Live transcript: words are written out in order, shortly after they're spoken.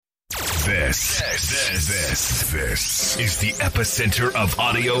This is the epicenter of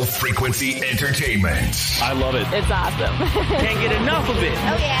audio frequency entertainment. I love it. It's awesome. Can't get enough of it.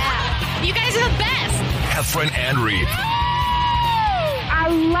 Oh, yeah. You guys are the best. Heffron and Reep. I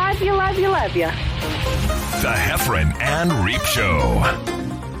love you, love you, love you. The Heffron and Reep Show.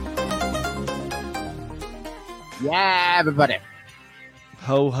 Yeah, everybody.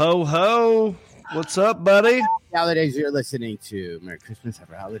 Ho, ho, ho. What's up, buddy? Happy holidays. You're listening to Merry Christmas,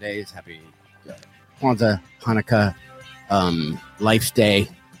 Happy Holidays, Happy Kwanzaa, Hanukkah, Life's Day.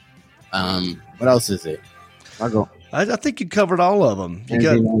 What else is it? I'll go. I think you covered all of them. You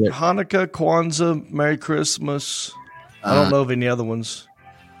got Anything other- Hanukkah, Kwanzaa, Merry Christmas. I don't know of any other ones.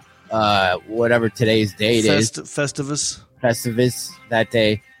 Whatever today's date is. Festivus. Festivus, that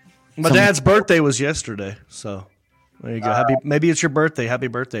day. My dad's birthday was yesterday, so there you go. Maybe it's your birthday. Happy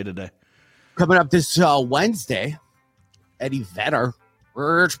birthday today. Coming up this Wednesday, Eddie Vedder.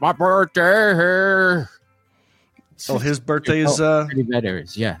 It's my birthday. Oh, his birthday is Eddie Vedder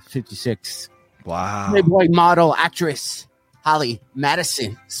is, 56. wow. Playboy model actress Holly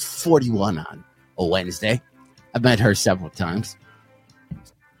Madison is 41 on a Wednesday. I've met her several times.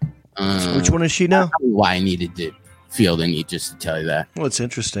 Which one is she now? I don't know why I needed to feel the need just to tell you that. Well, it's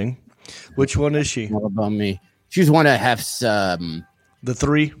interesting. Which one is she? Not about me. She's one of Hef's. The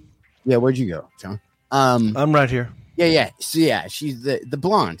three? Yeah, where'd you go, John? I'm right here. Yeah. So she's the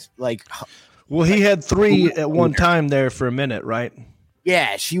blonde. Like, Well, he had three at one time there for a minute, right?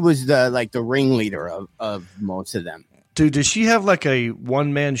 yeah, she was the ringleader of most of them. Dude, did she have like a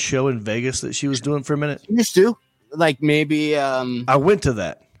one-man show in Vegas that she was doing for a minute? She used to, like, maybe. I went to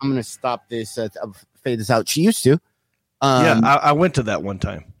that. I'm gonna stop this. I'll fade this out. She used to. I went to that one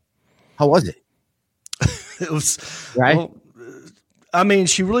time. How was it? It was Right. Well, I mean,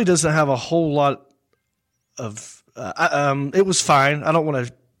 she really doesn't have a whole lot of. It was fine. I don't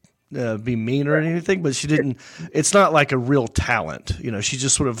want to be mean or anything, but she didn't. It's not like a real talent, you know. She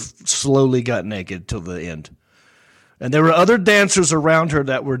just sort of slowly got naked till the end, and there were other dancers around her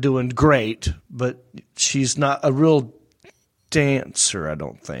that were doing great, but she's not a real dancer. I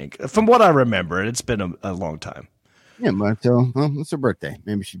don't think, from what I remember, and it's been a long time. Yeah, but it's her birthday.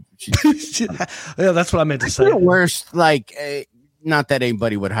 Maybe she. Yeah, that's what I meant to say. The worst, like, not that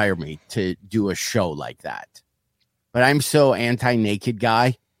anybody would hire me to do a show like that, but I'm so anti-naked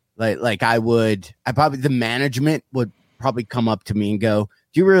guy. Like I probably the management would probably come up to me and go,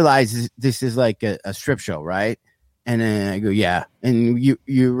 "Do you realize this is like a strip show, right?" And then I go, "Yeah." And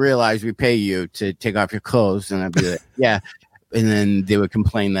you realize we pay you to take off your clothes, and I'd be like, "Yeah." And then they would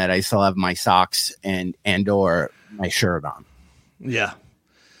complain that I still have my socks and or my shirt on. Yeah.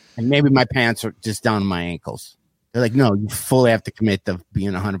 And maybe my pants are just down to my ankles. They're like, no, you fully have to commit to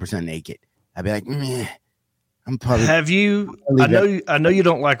being 100% naked. I'd be like, meh. I'm probably. Have you? I know you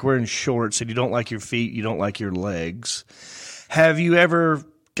don't like wearing shorts, and you don't like your feet, you don't like your legs. Have you ever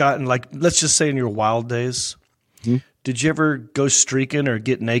gotten, like, let's just say in your wild days, did you ever go streaking or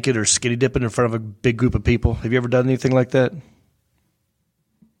get naked or skinny dipping in front of a big group of people? Have you ever done anything like that?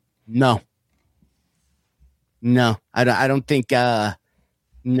 No, I don't think. I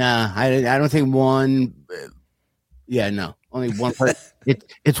don't think one. No, only one person.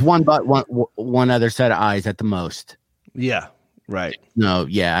 It's one butt, one other set of eyes at the most. Yeah, right. No,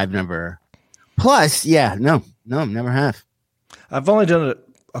 I've never. Plus, no, never have. I've only done it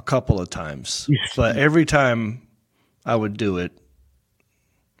a couple of times, but every time I would do it,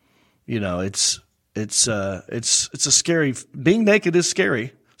 you know, it's a scary. Being naked is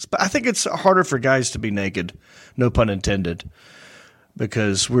scary. I think it's harder for guys to be naked, no pun intended,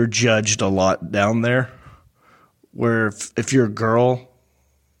 because we're judged a lot down there. Where if you're a girl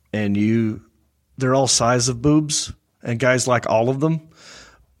and they're all size of boobs, and guys like all of them.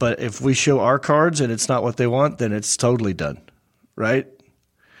 But if we show our cards and it's not what they want, then it's totally done, right?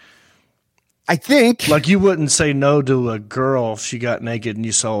 I think, like, you wouldn't say no to a girl if she got naked and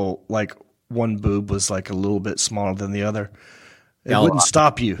you saw like one boob was like a little bit smaller than the other. It wouldn't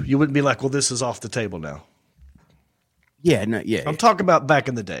stop you. You wouldn't be like, well, this is off the table now. Yeah. I'm talking about back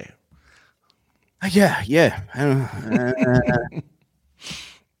in the day. Yeah. I don't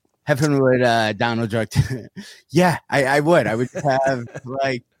Heffron would Donald Duck. Yeah, I would. I would have,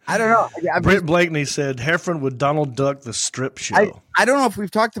 like, I don't know. Britt Blakeney said Heffron would Donald Duck the strip show. I don't know if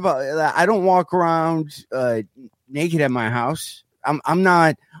we've talked about that. I don't walk around naked at my house.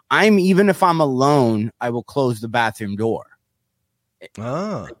 Even if I'm alone, I will close the bathroom door.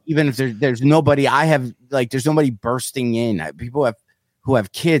 Even if there's nobody, there's nobody bursting in. People who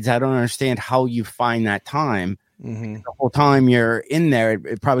have kids, I don't understand how you find that time. Mm-hmm. The whole time you're in there,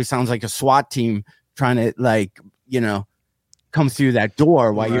 it probably sounds like a SWAT team trying to, like, you know, come through that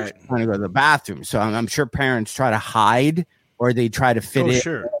door while you're Right. trying to go to the bathroom. So I'm sure parents try to hide or they try to fit it.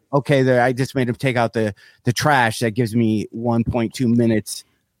 Sure. Okay, there. I just made him take out the trash. That gives me 1.2 minutes,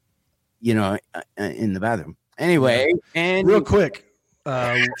 in the bathroom. Anyway, and Real quick,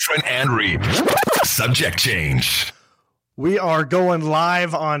 Trent and Reed. Subject change. we are going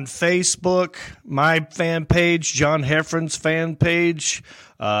live on Facebook, my fan page, John Heffron's fan page,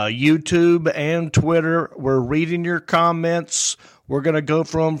 YouTube, and Twitter. We're reading your comments. We're going to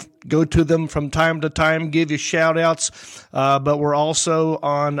go to them from time to time, give you shout outs. But we're also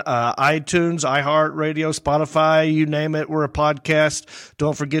on iTunes, iHeartRadio, Spotify, you name it. We're a podcast.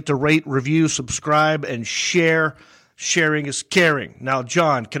 Don't forget to rate, review, subscribe, and share. Sharing is caring. Now,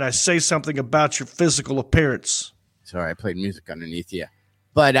 John, can I say something about your physical appearance? sorry, I played music underneath you,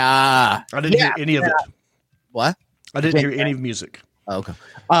 but I didn't hear any of it. What? I didn't hear any music. Okay.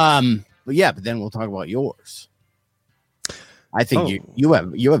 But then we'll talk about yours. I think you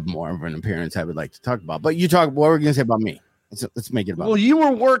have more of an appearance I would like to talk about. But you talk. What were you going to say about me? Let's make it about. Well, you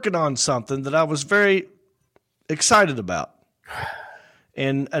were working on something that I was very excited about,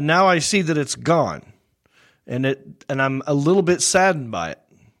 and now I see that it's gone, and I'm a little bit saddened by it.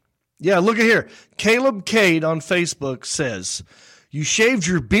 Yeah, look at here. Caleb Cade on Facebook says, "You shaved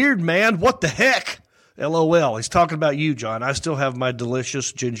your beard, man. What the heck?" LOL. He's talking about you, John. I still have my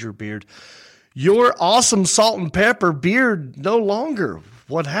delicious ginger beard. Your awesome salt and pepper beard no longer.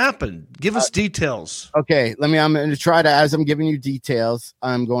 What happened? Give us details. Okay, I'm going to try to, as I'm giving you details,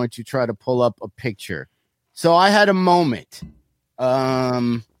 I'm going to try to pull up a picture. So I had a moment.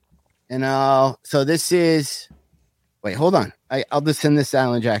 So this is, wait, hold on. I'll just send this to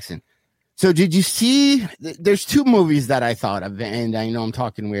Alan Jackson. So did you see, there's two movies that I thought of, and I know I'm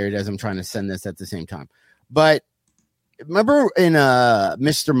talking weird as I'm trying to send this at the same time. But remember in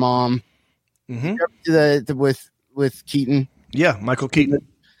Mr. Mom, with Keaton? Yeah, Michael Keaton.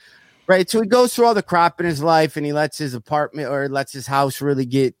 Right. So he goes through all the crap in his life, and he lets his apartment or lets his house really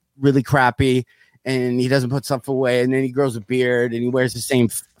get really crappy, and he doesn't put stuff away. And then he grows a beard and he wears the same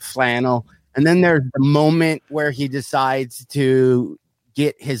flannel. And then there's the moment where he decides to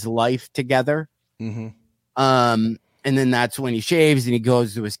get his life together. Mm-hmm. And then that's when he shaves and he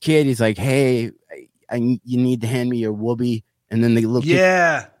goes to his kid. He's like, "Hey, you need to hand me your whoopee." And then the little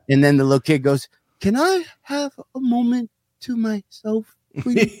kid, and then the little kid goes, "Can I have a moment to myself,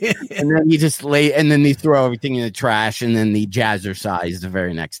 please?" And then you just and then they throw everything in the trash, and then the jazzercise the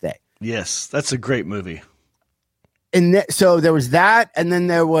very next day. Yes, that's a great movie. And so there was that, and then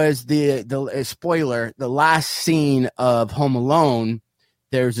there was the spoiler, the last scene of Home Alone.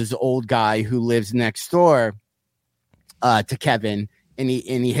 There's this old guy who lives next door to Kevin, and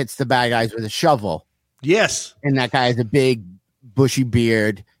he hits the bad guys with a shovel. Yes, and that guy has a big bushy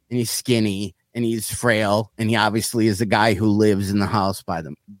beard, and he's skinny, and he's frail, and he obviously is the guy who lives in the house by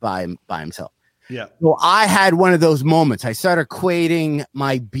himself. Yeah. So I had one of those moments. I started equating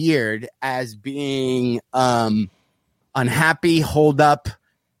my beard as being unhappy, hold up,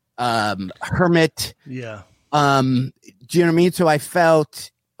 hermit. Yeah. Do you know what I mean? So I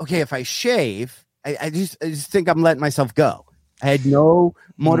felt, okay, if I shave, I just think I'm letting myself go. I had no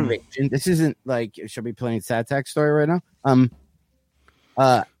motivation. This isn't like, should I be playing Sad Sack Story right now?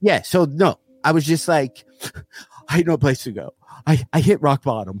 Yeah. So no, I was just like, I had no place to go. I hit rock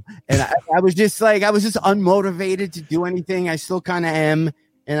bottom, and I was just unmotivated to do anything. I still kind of am.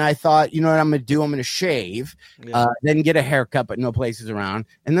 And I thought, you know what I'm going to do? I'm going to shave, then get a haircut, but no places around.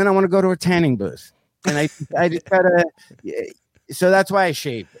 And then I want to go to a tanning booth. And I just gotta, so that's why I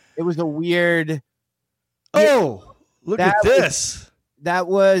shaved. It was a weird. Oh, look at this. That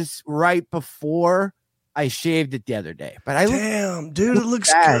was right before I shaved it the other day. But damn, dude, it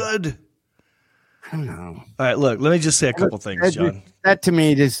looks good. I don't know. All right, look, let me just say a couple things, John. That to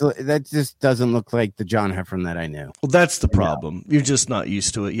me, that just doesn't look like the John Heffron that I knew. Well, that's the problem. You're just not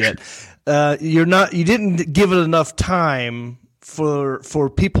used to it yet. You didn't give it enough time for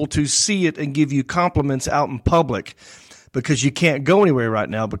people to see it and give you compliments out in public, because you can't go anywhere right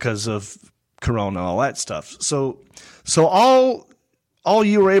now because of Corona and all that stuff. So all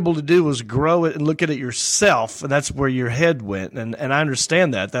you were able to do was grow it and look at it yourself, and that's where your head went. And I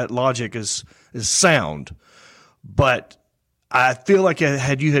understand that logic is sound, but I feel like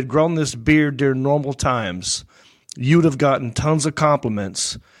had you grown this beard during normal times, you would have gotten tons of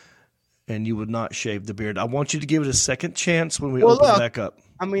compliments, and you would not shave the beard. I want you to give it a second chance when we open back up.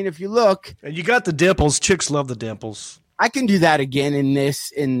 I mean, if you look, and you got the dimples. Chicks love the dimples. I can do that again in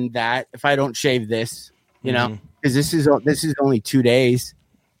that if I don't shave this, you know, because this is only 2 days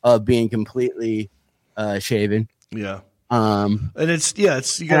of being completely shaven. Yeah. And it's you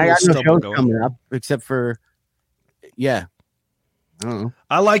got I got no stubble shows going. coming up except for don't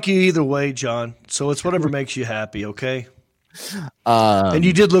I like you either way, John. So it's whatever makes you happy, okay? know. And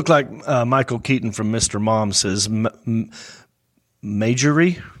you did look like Michael Keaton from Mr. Mom says,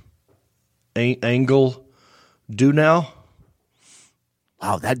 Majorie Angle do now.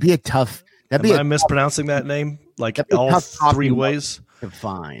 Wow, that'd be a tough. That'd Am be I mispronouncing that name? Like that'd be all tough talking three about ways? to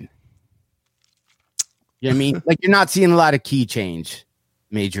find. You know what I mean? Like you're not seeing a lot of key change.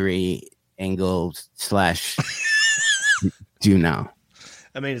 Majorie Angle / do now.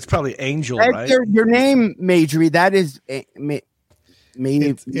 I mean, it's probably Angel, That's right? your name, Majorie. That is Majorie.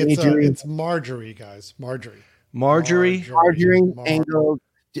 It's Marjorie, guys. Marjorie Marjorie Angle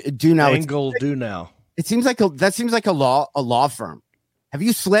do now. Angle do now. It seems like that seems like a law firm. Have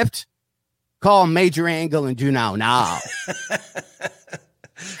you slipped? Call Major Angle and do now.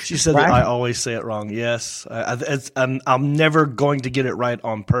 She said that I always say it wrong. Yes, I'm never going to get it right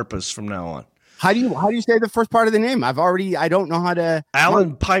on purpose from now on. How do you say the first part of the name? I don't know how to.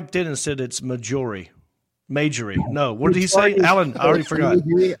 Alan piped in and said it's Majorie. No, what did he say? Alan, I already forgot.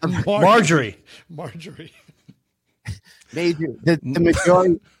 Marjorie. Major. The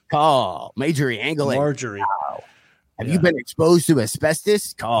majority call Majorie Angle. Marjorie. Wow. Have you been exposed to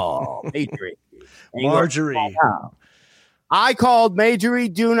asbestos? Call Majorie. Marjorie. Wow. I called Majorie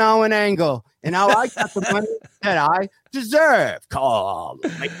Duno and Angle, and now I got the money that I deserve. Call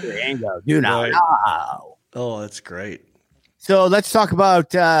Majorie Angle Duno. Right. Now. Oh, that's great. So let's talk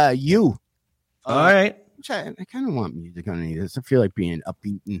about you. All right. I kind of want music on any of this. I feel like being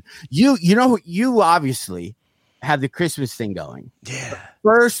upbeat. And you obviously have the Christmas thing going. Yeah.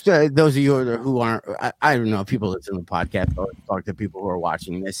 First, those of you who aren't, I don't know if people listen to the podcast or talk to people who are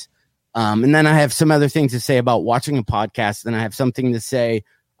watching this. And then I have some other things to say about watching a podcast. Then I have something to say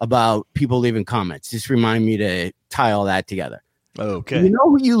about people leaving comments. Just remind me to tie all that together. Okay. You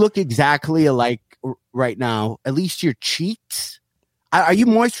know who you look exactly alike right now? At least your cheeks. Are you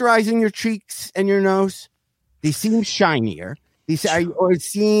moisturizing your cheeks and your nose? They seem shinier. Or it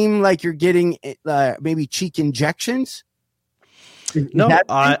seem like you're getting maybe cheek injections. No,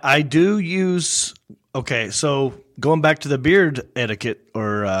 I do use. Okay, so going back to the beard etiquette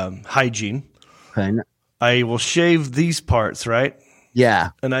or hygiene, Okay. I will shave these parts, right?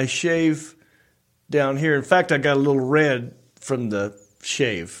 Yeah. And I shave down here. In fact, I got a little red from the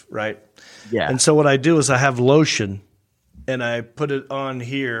shave, right? Yeah. And so what I do is I have lotion, and I put it on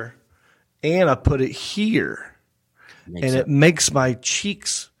here, and I put it here, it makes my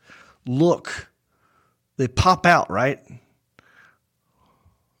cheeks they pop out, right?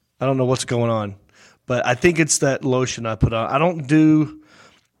 I don't know what's going on. But I think it's that lotion I put on. I don't do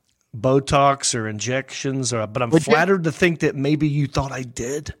Botox or injections, but I'm flattered to think that maybe you thought I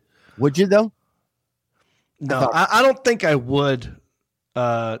did. Would you though? No, I don't think I would.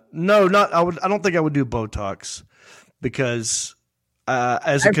 I don't think I would do Botox because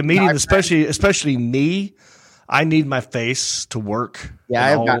as a comedian, especially me, I need my face to work.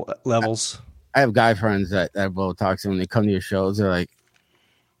 Yeah, at all levels. I have guy friends that Botox, and when they come to your shows, they're like.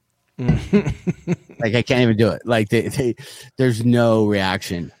 Like I can't even do it. Like there's no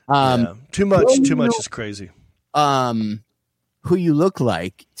reaction. Too much is crazy. Who you look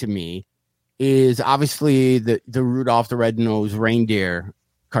like to me is obviously the Rudolph the Red-Nosed Reindeer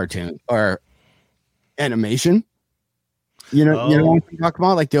cartoon or animation. You know what I'm talking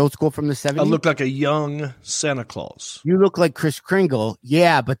about, like the old school from the 70s. I look like a young Santa Claus. You look like Kris Kringle,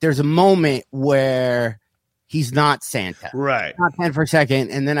 yeah, but there's a moment where. He's not Santa. Right. Not 10 for a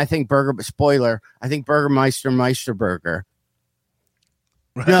second. And then I think Burgermeister Burger.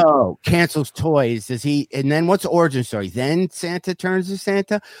 Right. No, cancels toys. Does he? And then what's the origin story? Then Santa turns to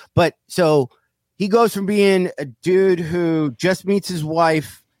Santa. But so he goes from being a dude who just meets his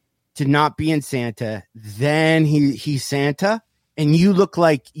wife to not being Santa. Then he's Santa. And you look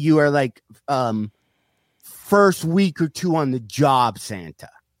like you are like first week or two on the job Santa.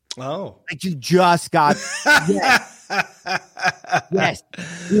 Oh, like you just got yes.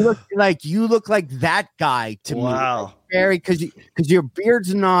 You look like that guy to me. Wow, very because your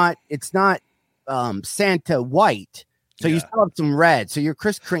beard's not Santa white, so you still have some red. So you're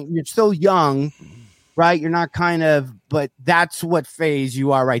Kris Kringle. You're still young, right? You're not but that's what phase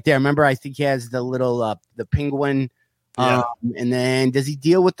you are right there. Remember, I think he has the little the penguin. Yeah. And then does he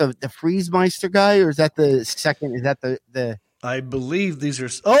deal with the Friesmeister guy, or is that the second? Is that the I believe these are.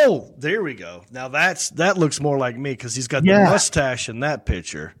 Oh, there we go. Now that looks more like me because he's got the mustache in that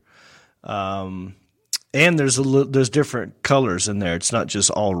picture. And there's different colors in there. It's not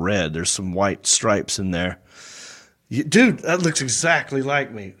just all red. There's some white stripes in there. Dude, that looks exactly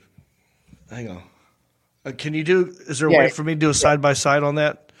like me. Hang on. Can you do? Is there a way for me to do a side by side on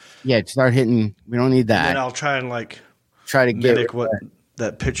that? Yeah, start hitting. We don't need that. And then I'll try and try to get mimic what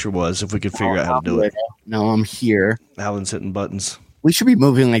that picture was if we could figure out how to do it. No, I'm here. Alan's hitting buttons. We should be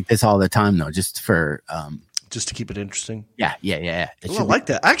moving like this all the time, though, just for just to keep it interesting. Yeah. Oh, I like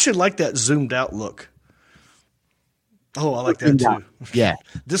that. I actually like that zoomed out look. Oh, I like that too. Yeah.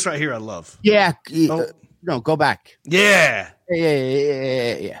 This right here I love. Yeah. No, go back. Yeah.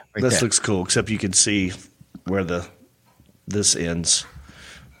 Yeah. Right This there. looks cool, except you can see where this ends.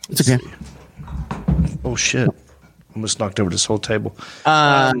 It's okay. Oh shit. Almost knocked over this whole table.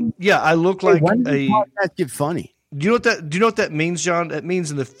 Yeah, I look like when a. That get funny. Do you know what that means, John? It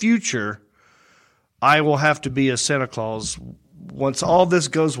means in the future, I will have to be a Santa Claus. Once all this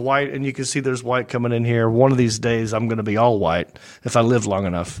goes white, and you can see there's white coming in here, one of these days I'm going to be all white if I live long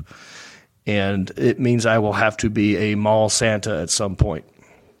enough. And it means I will have to be a mall Santa at some point.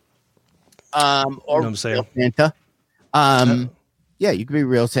 Or you know what I'm saying? Santa. Yeah, you could be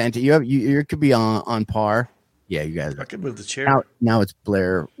real Santa. You could be on par. Yeah, you guys. I could move the chair. Now it's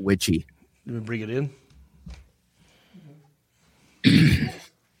Blair Witchy. Let me bring it in.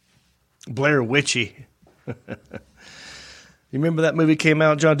 Blair Witchy. You remember that movie came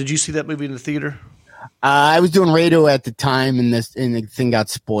out, John? Did you see that movie in the theater? I was doing radio at the time, and the thing got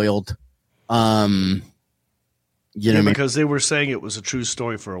spoiled. You know, because they were saying it was a true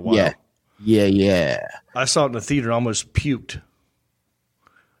story for a while. Yeah. I saw it in the theater, almost puked.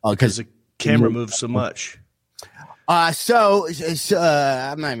 Oh, because the camera moved so much. So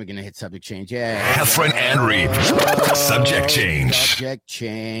I'm not even gonna hit subject change. Yeah. Heffron and Reed. Subject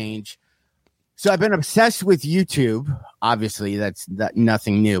change. So I've been obsessed with YouTube. Obviously, that's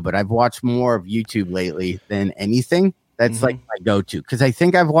nothing new, but I've watched more of YouTube lately than anything. That's like my go-to because I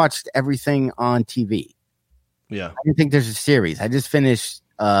think I've watched everything on TV. Yeah. I didn't think there's a series. I just finished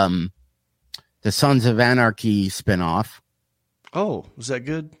the Sons of Anarchy spinoff. Oh, was that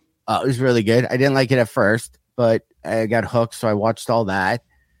good? It was really good. I didn't like it at first, but I got hooked, so I watched all that.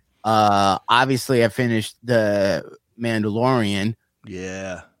 Obviously, I finished The Mandalorian.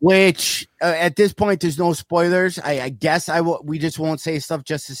 Yeah. Which, at this point, there's no spoilers. I guess we just won't say stuff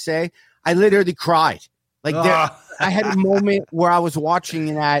just to say. I literally cried. I had a moment where I was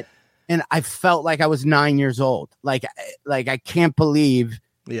watching that, and I felt like I was 9 years old. Like I can't believe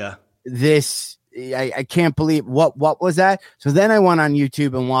this. I can't believe what was that? So then I went on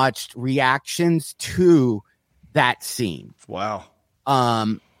YouTube and watched reactions to that scene. Wow.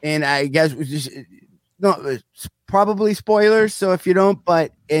 And I guess it's probably spoilers. So if you don't,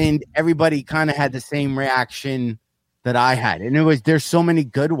 and everybody kind of had the same reaction that I had, and there's so many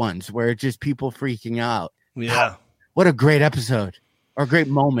good ones where it's just people freaking out. Yeah. What a great episode or a great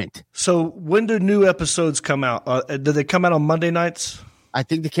moment. So when do new episodes come out? Do they come out on Monday nights? I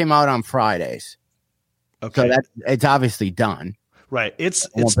think they came out on Fridays. Okay. So it's obviously done. Right. It's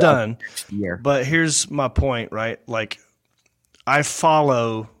done. Next year. But here's my point, right? Like, I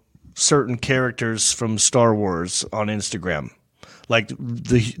follow certain characters from Star Wars on Instagram, like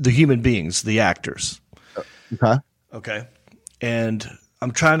the human beings, the actors. Okay. And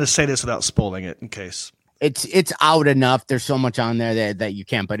I'm trying to say this without spoiling it in case. It's out enough. There's so much on there that you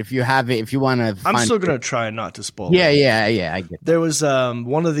can't. But if you have it, if you want to, I'm still going to try not to spoil it. Yeah. I get it. There was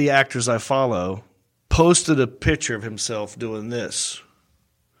one of the actors I follow posted a picture of himself doing this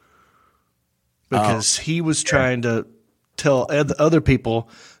because he was trying to tell other people,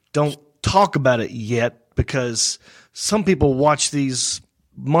 don't talk about it yet, because some people watch these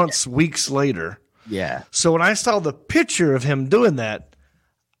months, weeks later. Yeah. So when I saw the picture of him doing that,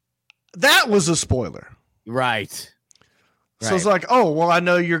 that was a spoiler. Right. So it's like, oh, well, I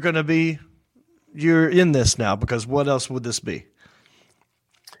know you're in this now, because what else would this be?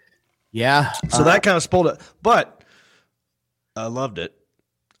 Yeah. So that kind of spoiled it, but I loved it.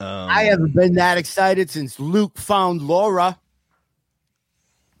 I haven't been that excited since Luke found Laura.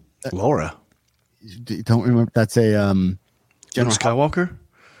 Laura? Don't remember. That's a Luke Skywalker?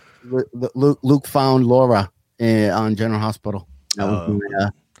 Luke found Laura on General Hospital. That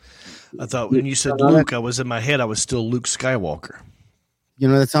was I thought when you said Luke, I was in my head, I was still Luke Skywalker. You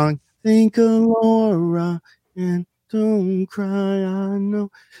know that song? Think of Laura and don't cry, I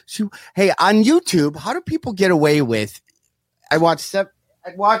know. Hey, on YouTube, how do people get away with? I watched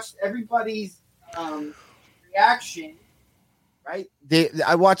everybody's reaction, right?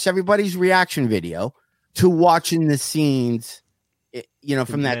 I watched everybody's reaction video to watching the scenes,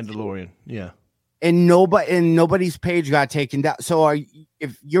 from that Mandalorian. Yeah. And nobody's page got taken down. So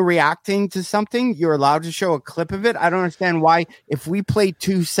if you're reacting to something, you're allowed to show a clip of it. I don't understand why. If we play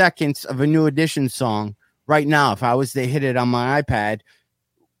 2 seconds of a New Edition song right now, if I was to hit it on my iPad,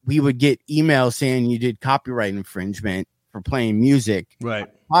 we would get emails saying you did copyright infringement for playing music, right?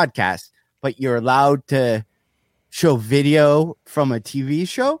 Podcast, but you're allowed to show video from a TV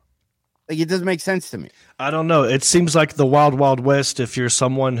show? Like, it doesn't make sense to me. I don't know. It seems like the Wild Wild West. If you're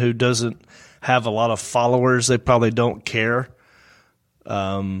someone who doesn't have a lot of followers, they probably don't care.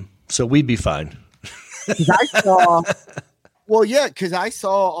 So we'd be fine. I saw, well, yeah, because I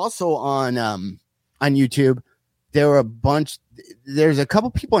saw also on YouTube, there's a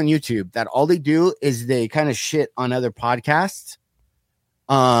couple people on YouTube that all they do is they kind of shit on other podcasts.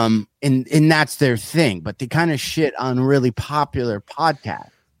 And that's their thing, but they kind of shit on really popular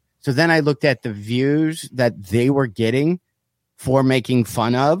podcasts. So then I looked at the views that they were getting for making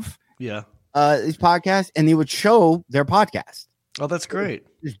fun of these podcasts, and they would show their podcast. Oh, that's great.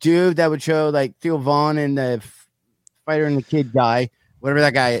 This dude that would show like Theo Vaughn and the Fighter and the Kid guy, whatever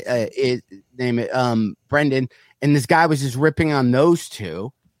that guy is, name it, Brendan. And this guy was just ripping on those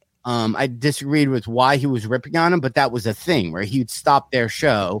two. I disagreed with why he was ripping on them, but that was a thing where he'd stop their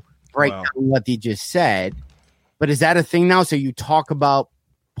show, break down what they just said. But is that a thing now? So you talk about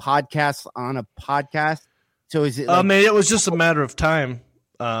podcasts on a podcast? So is it? Like, it was just a matter of time.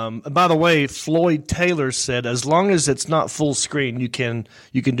 By the way, Floyd Taylor said as long as it's not full screen, you can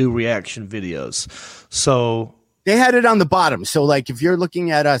do reaction videos. So they had it on the bottom. So like if you're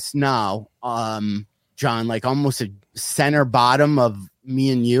looking at us now, John, like almost a center bottom of me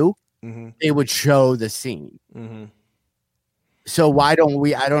and you, it would show the scene. So why don't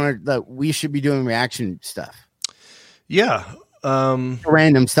we? We should be doing reaction stuff. Yeah,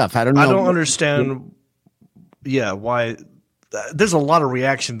 random stuff. I don't know. I don't understand. Yeah, why? There's a lot of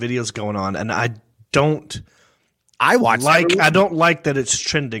reaction videos going on, and I don't like that it's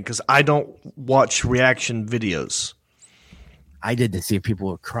trending because I don't watch reaction videos. I did to see if people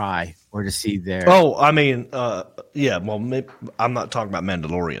would cry or to see their. Oh, I mean, yeah. Well, maybe, I'm not talking about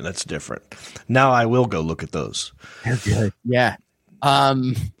Mandalorian. That's different. Now I will go look at those. They're good. Yeah.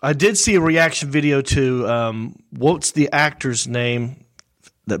 I did see a reaction video to what's the actor's name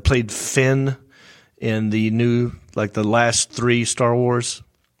that played Finn in the new, like the last 3 Star Wars?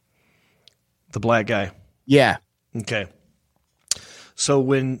 The black guy. Yeah. Okay. So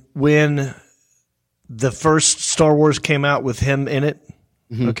when the first Star Wars came out with him in it,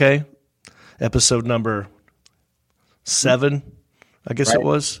 okay, episode number 7, I guess it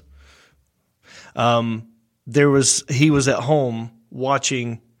was. He was at home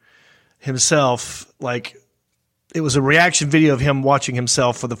watching himself, like it was a reaction video of him watching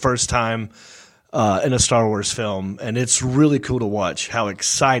himself for the first time in a Star Wars film, and it's really cool to watch how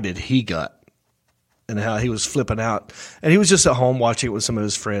excited he got and how he was flipping out. And he was just at home watching it with some of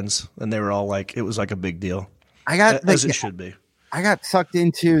his friends, and they were all like, it was like a big deal. As it should be. I got sucked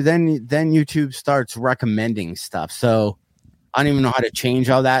into then YouTube starts recommending stuff. So I don't even know how to change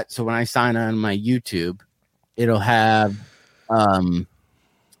all that. So when I sign on my YouTube, it'll have I've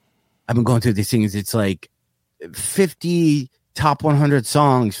been going through these things. It's like 50 top 100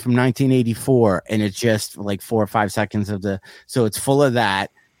 songs from 1984, and it's just like 4 or 5 seconds so it's full of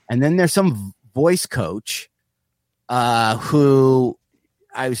that. And then there's some voice coach who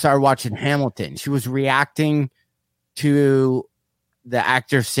I started watching Hamilton. She was reacting to the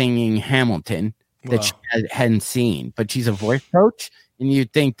actor singing Hamilton that she hadn't seen, but she's a voice coach, and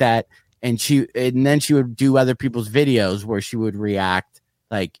you'd think that, and then she would do other people's videos where she would react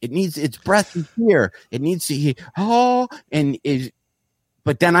like its breath is here, it needs to hear,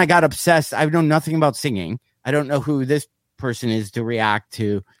 but then I got obsessed. I know nothing about singing. I don't know who this person is to react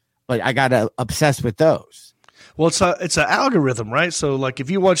to, but I got obsessed with those. Well, it's an algorithm, right? So like if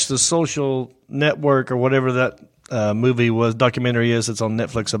you watch The Social Network or whatever that documentary is, it's on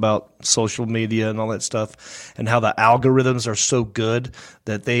Netflix about social media and all that stuff, and how the algorithms are so good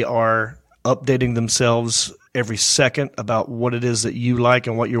that they are updating themselves every second about what it is that you like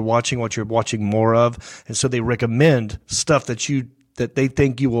and what you're watching more of. And so they recommend stuff that they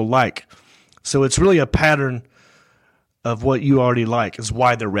think you will like. So it's really a pattern of what you already like is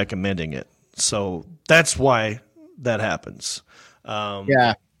why they're recommending it. So that's why that happens.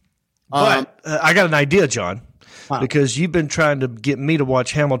 Yeah. But I got an idea, John, because you've been trying to get me to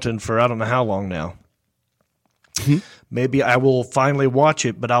watch Hamilton for I don't know how long now. Maybe I will finally watch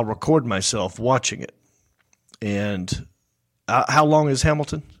it, but I'll record myself watching it. And how long is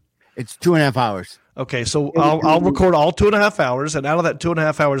Hamilton? It's 2.5 hours. Okay, so I'll record all 2.5 hours, and out of that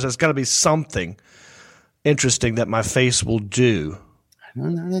 2.5 hours, there's got to be something interesting that my face will do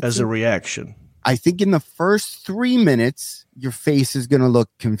as a reaction. I think in the first 3 minutes, your face is going to look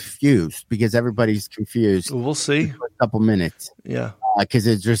confused because everybody's confused. We'll see. For a couple minutes. Yeah. Because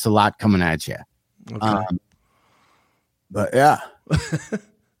there's just a lot coming at you. Okay. But yeah.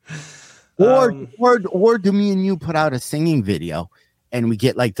 Or do me and you put out a singing video and we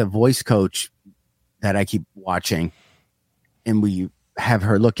get like the voice coach that I keep watching, and we have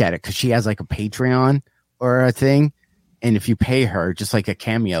her look at it because she has like a Patreon or a thing. And if you pay her just like a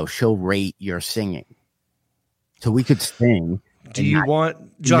cameo, she'll rate your singing. So we could sing. Do you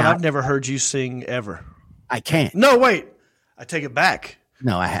want, John? I've never heard you sing ever. I can't. No, wait. I take it back.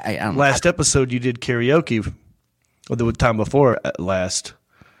 No, I don't. Last episode you did karaoke, or the time before last.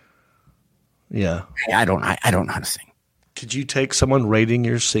 Yeah. I don't know how to sing. Could you take someone rating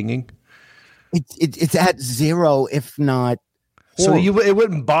your singing? It's at 0, if not. So it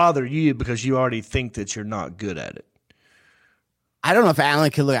wouldn't bother you because you already think that you're not good at it. I don't know if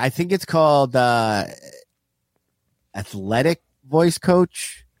Alan can look. I think it's called Athletic Voice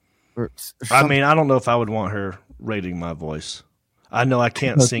Coach. Or I mean, I don't know if I would want her rating my voice. I know I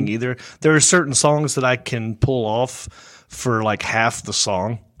can't sing either. There are certain songs that I can pull off for like half the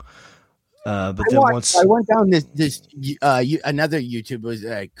song. But then once I went down this another YouTube was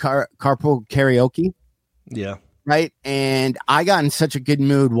Carpool Karaoke. Yeah. Right. And I got in such a good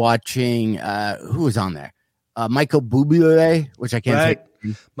mood watching who was on there? Michael Bublé, which I can't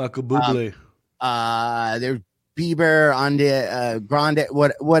say. Michael Bublé. There's Bieber on the Grande,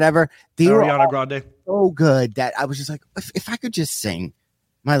 whatever. They Ariana Grande. So good that I was just like, if I could just sing,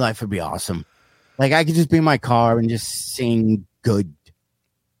 my life would be awesome. Like I could just be in my car and just sing good.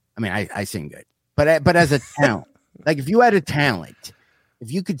 I mean, I sing good, but as a talent, like if you had a talent,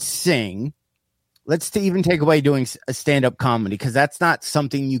 if you could sing, let's even take away doing a stand-up comedy, because that's not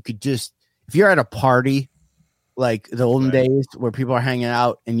something you could just, if you're at a party like the olden days where people are hanging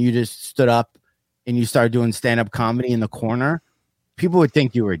out and you just stood up and you started doing stand-up comedy in the corner, people would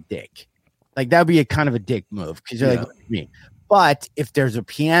think you were a dick. Like that would be a kind of a dick move because you're like, look at me. But if there's a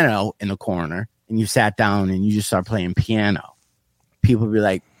piano in the corner and you sat down and you just start playing piano, people would be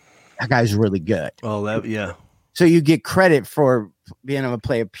like, that guy's really good. Oh, yeah. So you get credit for being able to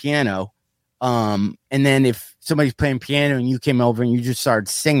play a piano. And then if somebody's playing piano and you came over and you just started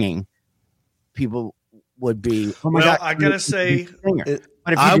singing, people would be, oh my God. I got to say, but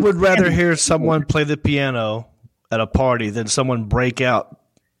I would rather hear someone play the piano at a party than someone break out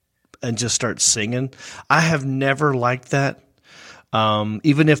and just start singing. I have never liked that.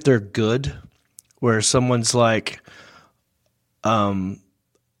 Even if they're good, where someone's like,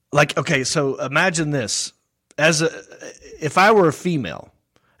 okay, so imagine this. If I were a female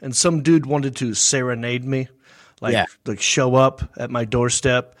and some dude wanted to serenade me, like show up at my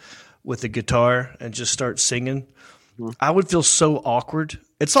doorstep with a guitar and just start singing, I would feel so awkward.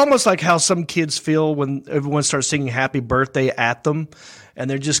 It's almost like how some kids feel when everyone starts singing happy birthday at them and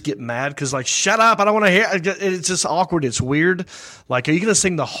they just get mad because like, shut up, I don't want to hear. It's just awkward. It's weird. Like, are you going to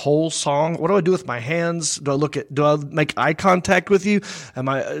sing the whole song? What do I do with my hands? Do I make eye contact with you?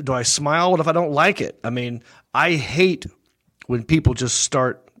 Do I smile? What if I don't like it? I mean, I hate when people just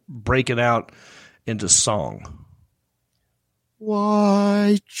start breaking out into song.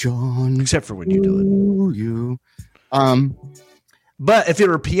 Why, John? Except for when you do it. But if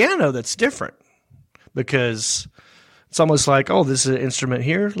you're a piano, that's different because it's almost like, oh, this is an instrument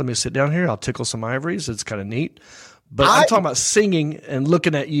here. Let me sit down here. I'll tickle some ivories. It's kind of neat. But I'm talking about singing and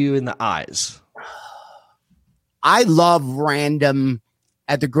looking at you in the eyes. I love random.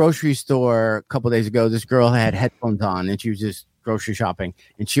 At the grocery store a couple days ago, this girl had headphones on and she was just grocery shopping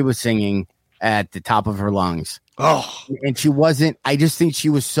and she was singing at the top of her lungs. Oh, and she wasn't. I just think she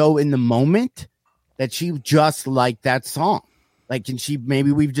was so in the moment that she just liked that song. Like, and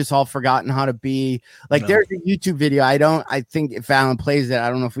maybe we've just all forgotten how to be like, There's a YouTube video. I think if Alan plays it, I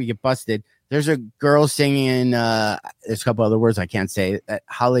don't know if we get busted. There's a girl singing, there's a couple other words I can't say.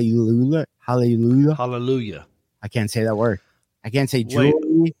 Hallelujah. I can't say that word. I can't say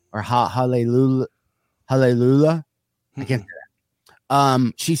jewelry or hallelujah. Hallelujah. I can't say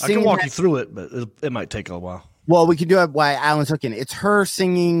that. She's singing. I can walk you through it, but it might take a while. Well, we can do it while Alan's looking. It's her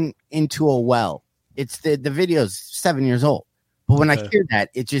singing into a well. It's the video's 7 years old. But when I hear that,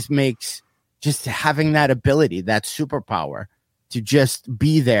 it just makes just having that ability, that superpower to just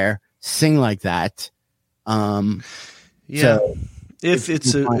be there, sing like that. So if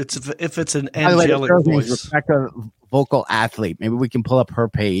it's an angelic voice, Rebecca, vocal athlete. Maybe we can pull up her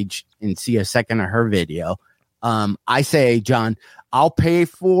page and see a second of her video. I say, John, I'll pay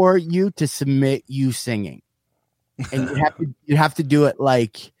for you to submit you singing, and you have to do it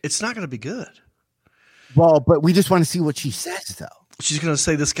like it's not going to be good. Well, but we just want to see what she says, though. She's going to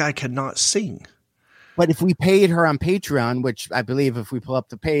say this guy cannot sing. But if we paid her on Patreon, which I believe if we pull up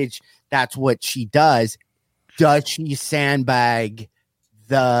the page, that's what she does. Does she sandbag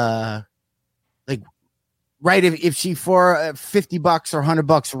the, like, right? If she for $50 or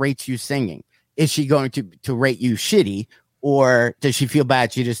 $100 rates you singing, is she going to rate you shitty, or does she feel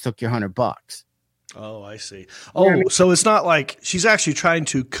bad she just took your $100? Oh, I see. You know what I mean? So it's not like she's actually trying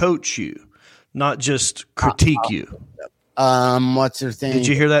to coach you, not just critique you. What's her thing? Did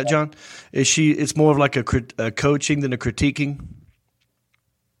you hear that, John? It's more of like a coaching than a critiquing?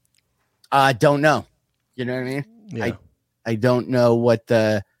 Don't know. You know what I mean? Yeah. I don't know what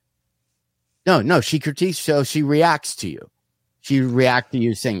the. No, she critiques, so she reacts to you. She reacts to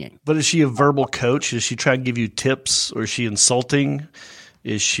you singing. But is she a verbal coach? Does she try and give you tips, or is she insulting?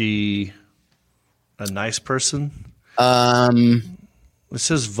 Is she a nice person? It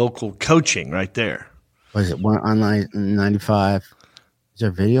says vocal coaching right there. Was it one online 95? Is there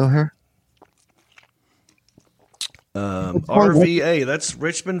a video of her? RVA, that's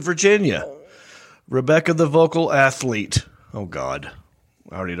Richmond, Virginia. Rebecca, the vocal athlete. Oh, God.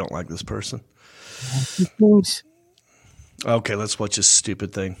 I already don't like this person. Okay, let's watch this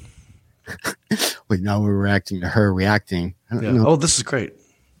stupid thing. Wait, now we're reacting to her reacting. I don't know. Oh, this is great.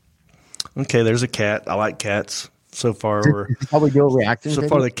 Okay, there's a cat. I like cats. So far, How we do a reacting? so video?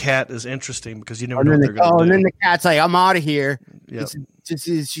 far the cat is interesting because you never And know then, what they're going to do. and then the cat's like, I'm out of here. Yep.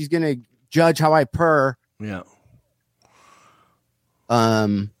 She's going to judge how I purr. Yeah.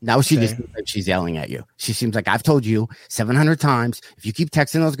 Now she Okay. just seems like she's yelling at you. She seems like I've told you 700 times. If you keep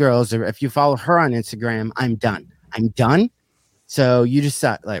texting those girls, or if you follow her on Instagram, I'm done. I'm done. So you just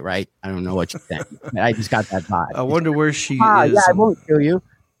like, right? I don't know what you're saying. I just got that vibe. I wonder where she is. Yeah, I won't kill you.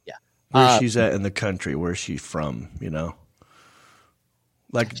 Yeah, Where she's at in the country. Where's she from? You know,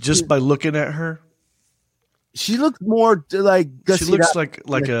 like just by looking at her, she looks more like. she looks like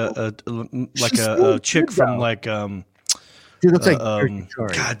a chick good, from though. like She looks like Jersey Shore.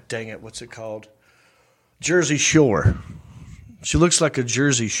 God dang it, what's it called? Jersey Shore. She looks like a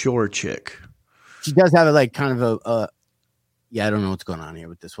Jersey Shore chick. She does have a like kind of a. Yeah, I don't know what's going on here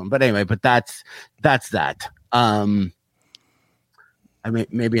with this one, but anyway, but that's that. I mean,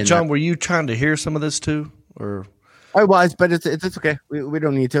 maybe in John, that, were you trying to hear some of this too, or I was, but it's okay. We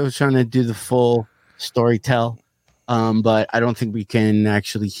don't need to. I was trying to do the full story tell, but I don't think we can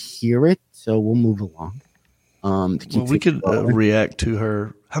actually hear it, so we'll move along. To keep well, we things could rolling. react to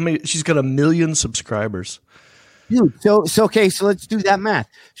her? How many? She's got 1 million subscribers. Dude, so okay, so let's do that math.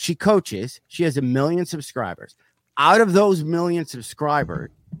 She coaches. She has 1 million subscribers. Out of those 1 million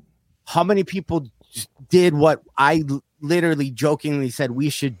subscribers, how many people did what I literally jokingly said we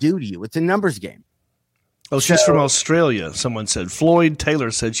should do to you? It's a numbers game. Oh, she's from Australia. Someone said. Floyd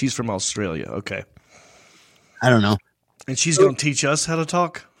Taylor said she's from Australia. Okay, I don't know. and she's going to teach us how to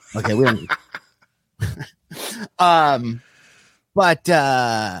talk. Okay, we don't. But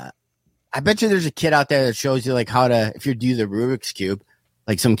I bet you there's a kid out there that shows you like how to, if you do the Rubik's Cube,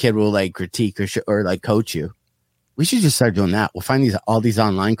 like some kid will like critique or like coach you. We should just start doing that. We'll find all these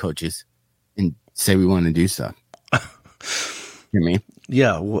online coaches and say we want to do stuff. Hear me?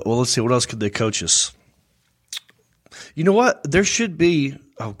 Yeah. Well, let's see. What else could they coach us? You know what? There should be.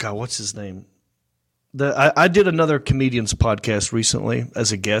 Oh God, what's his name? I did another comedian's podcast recently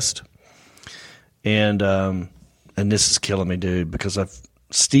as a guest, and this is killing me, dude, because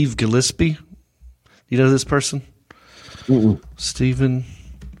Steve Gillespie. You know this person? Stephen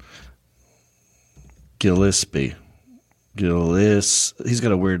Gillespie. He's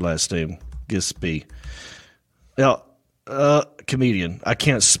got a weird last name. Gillespie. Now, comedian. I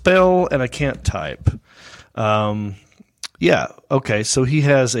can't spell and I can't type. Yeah. Okay. So he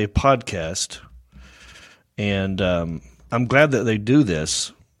has a podcast, and I'm glad that they do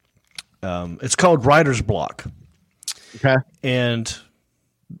this. It's called Writer's Block. Okay. And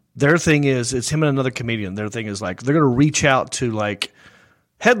their thing is, it's him and another comedian. Their thing is like, they're going to reach out to like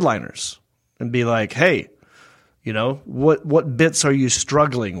headliners and be like, hey, you know, what bits are you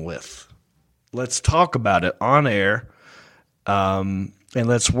struggling with? Let's talk about it on air, and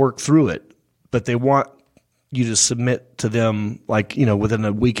let's work through it. But they want you to submit to them, like, you know, within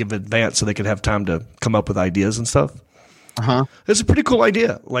a week of advance so they can have time to come up with ideas and stuff. Uh-huh. It's a pretty cool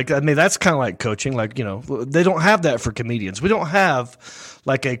idea. Like, I mean, that's kind of like coaching. Like, you know, they don't have that for comedians. We don't have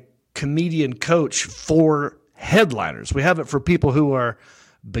like a comedian coach for headliners. We have it for people who are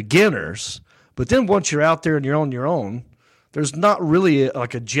beginners. But then once you're out there and you're on your own, there's not really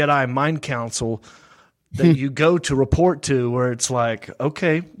like a Jedi mind council that you go to report to where it's like,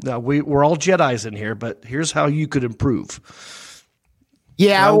 okay, now we're all Jedis in here, but here's how you could improve.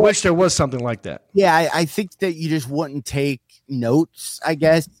 Yeah. I wish there was something like that. Yeah, I think that you just wouldn't take notes, I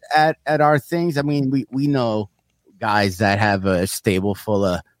guess, at our things. I mean, we know guys that have a stable full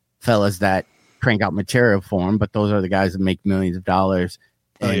of fellas that crank out material for them, but those are the guys that make millions of dollars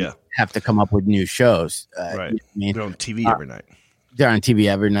and have to come up with new shows. Right. You know what I mean? They're on TV every night. They're on TV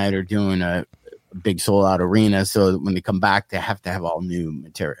every night or doing a big sold out arena. So when they come back, they have to have all new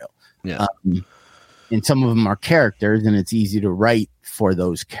material. Yeah. and some of them are characters, and it's easy to write for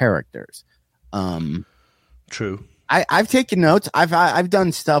those characters. True. I've taken notes. I've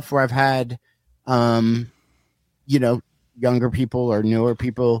done stuff where I've had, younger people or newer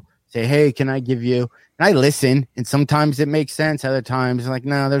people say, "Hey, can I give you?" And I listen, and sometimes it makes sense. Other times, like,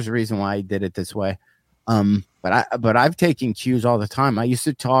 no, there's a reason why I did it this way. But I've taken cues all the time. I used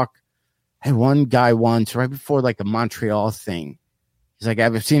to talk. I had one guy once right before like a Montreal thing. He's like,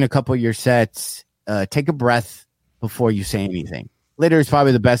 "I've seen a couple of your sets. Take a breath before you say anything." Literally, is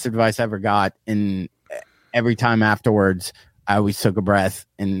probably the best advice I ever got, and every time afterwards, I always took a breath,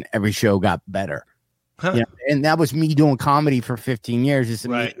 and every show got better. Huh. You know? And that was me doing comedy for 15 years. Just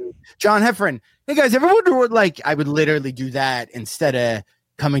Right. John Heffron. Hey guys, ever wonder what? Like, I would literally do that instead of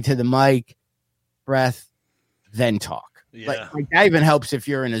coming to the mic, breath, then talk. Yeah. Like that even helps if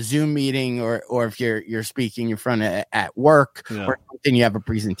you're in a Zoom meeting or if you're speaking in front of at work or something. You have a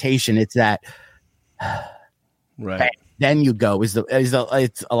presentation. It's that. Right. Then you go it's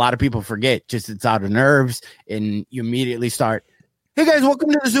a lot of people forget, just it's out of nerves, and you immediately start, "Hey guys, welcome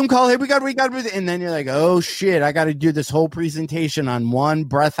to the Zoom call. Hey, we got, and then you're like, "Oh shit, I got to do this whole presentation on one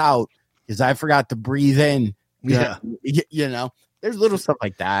breath out because I forgot to breathe in." Yeah. There's little stuff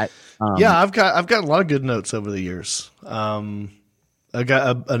like that. I've got a lot of good notes over the years. I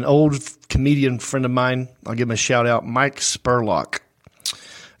got an old comedian friend of mine. I'll give him a shout out, Mike Spurlock.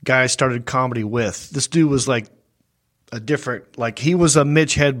 Guy I started comedy with. This dude was like a different, like he was a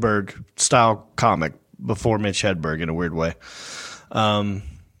Mitch Hedberg style comic before Mitch Hedberg in a weird way.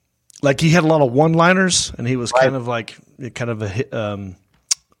 Like he had a lot of one-liners, and he was kind of like a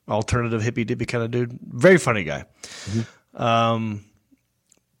alternative hippie dippy kind of dude. Very funny guy. Mm-hmm.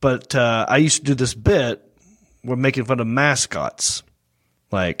 But I used to do this bit. We're making fun of mascots.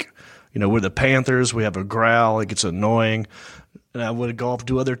 Like, we're the Panthers. We have a growl. It gets annoying. And I would go off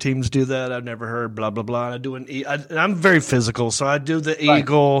to other teams do that. I've never heard blah, blah, blah. And I do and I'm very physical. So I do the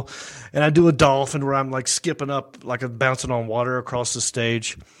eagle, and I do a dolphin where I'm like skipping up, like I'm bouncing on water across the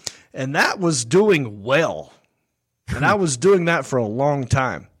stage. And that was doing well. And I was doing that for a long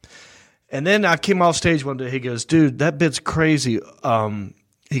time. And then I came off stage one day. He goes, "Dude, that bit's crazy."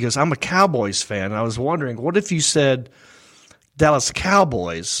 He goes, "I'm a Cowboys fan. And I was wondering, what if you said Dallas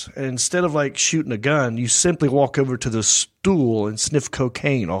Cowboys, and instead of like shooting a gun, you simply walk over to the stool and sniff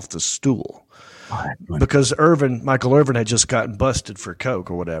cocaine off the stool?" Because Michael Irvin had just gotten busted for coke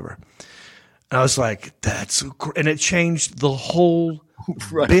or whatever. And I was like, and it changed the whole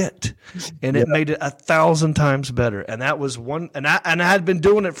bit, and it made it 1,000 times better. And that was one, and I had been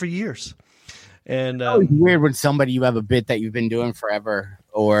doing it for years. And it's weird when somebody, you have a bit that you've been doing forever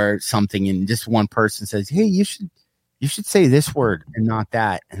or something, and just one person says, "Hey, you should say this word and not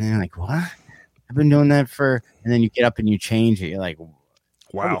that." And then you're like, "What? I've been doing that for," and then you get up and you change it. You're like,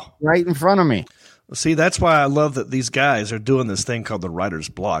 "Wow, right in front of me." See, that's why I love that these guys are doing this thing called the writer's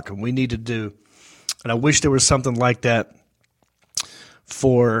block. And we need to do, and I wish there was something like that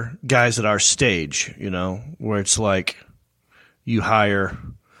for guys at our stage, where it's like you hire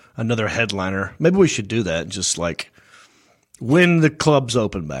another headliner. Maybe we should do that, just like when the clubs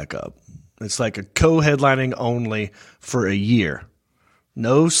open back up. It's like a co-headlining only for a year.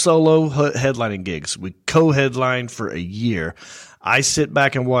 No solo headlining gigs. We co-headline for a year. I sit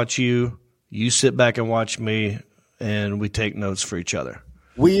back and watch you. You sit back and watch me, and we take notes for each other.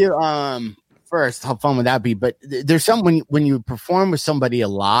 We first, how fun would that be? But there's some when you perform with somebody a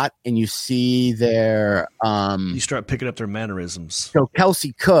lot and you see their you start picking up their mannerisms. So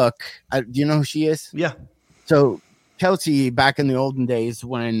Kelsey Cook, do you know who she is? Yeah. So Kelsey, back in the olden days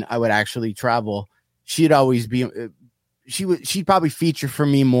when I would actually travel, she'd always be she'd probably feature for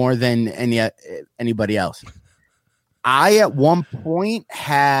me more than anybody else. I at one point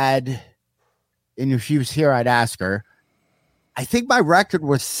had, and if she was here, I'd ask her. I think my record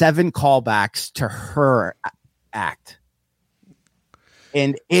was 7 callbacks to her act,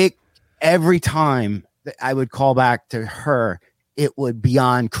 and every time that I would call back to her, it would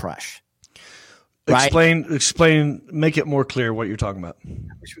beyond crush. Right? Explain, make it more clear what you're talking about.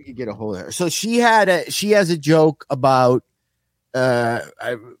 I wish we could get a hold of her. So she has a joke about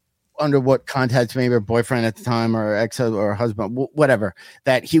under what context, maybe her boyfriend at the time or ex or husband, whatever,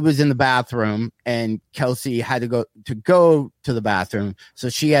 that he was in the bathroom and Kelsey had to go to the bathroom. So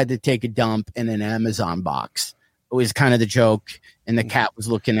she had to take a dump in an Amazon box. It was kind of the joke, and the cat was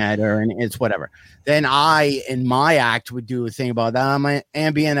looking at her, and it's whatever. Then I, in my act, would do a thing about that. I'm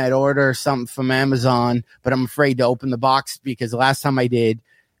ambient. I'd order something from Amazon, but I'm afraid to open the box because the last time I did,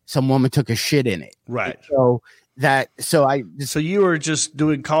 some woman took a shit in it. Right. So you were just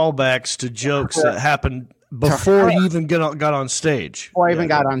doing callbacks to jokes that happened before you even got on stage. Before I even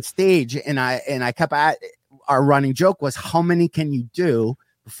got on stage, and I kept at our running joke was, how many can you do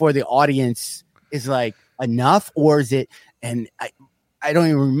before the audience is like enough, or is it? And I don't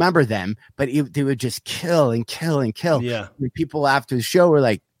even remember them, but they would just kill and kill and kill. Yeah, and people after the show were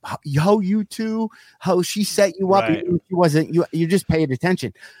like, "Yo, you two, how she set you up? Right. She wasn't you just paid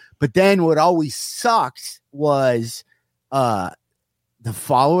attention." But then what always sucked was the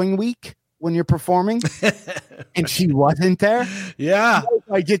following week when you're performing and she wasn't there. Yeah.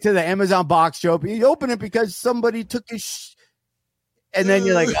 I get to the Amazon box show, but you open it because somebody took his and then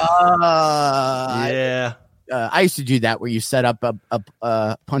you're like, yeah. I used to do that where you set up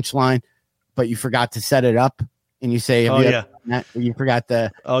a punchline, but you forgot to set it up and you say, you forgot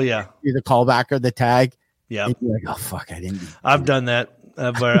the either callback or the tag. Yeah. You're like, oh, fuck, I didn't. I've done that.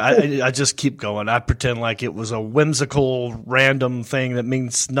 Where I just keep going. I pretend like it was a whimsical, random thing that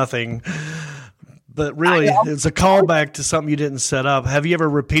means nothing, but really it's a callback to something you didn't set up. Have you ever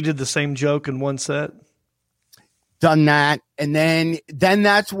repeated the same joke in one set? Done that, and then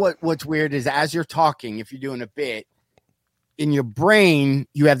that's what's weird is as you're talking, if you're doing a bit, in your brain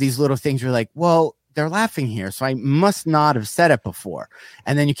you have these little things. You're like, well, they're laughing here, so I must not have said it before,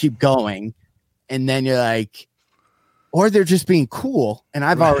 and then you keep going, and then you're like. Or they're just being cool, and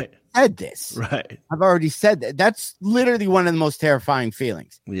I've already said this. Right. I've already said that. That's literally one of the most terrifying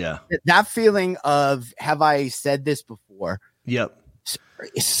feelings. Yeah. That feeling of, have I said this before? Yep.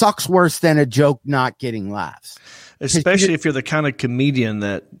 It sucks worse than a joke not getting laughs. Especially if you're the kind of comedian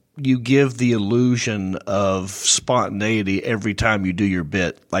that you give the illusion of spontaneity every time you do your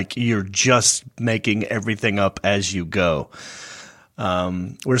bit. Like you're just making everything up as you go.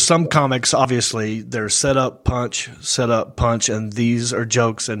 Where some comics, obviously, they're set up, punch, and these are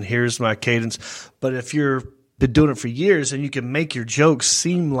jokes, and here's my cadence. But if you've been doing it for years and you can make your jokes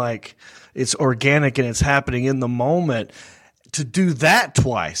seem like it's organic and it's happening in the moment, to do that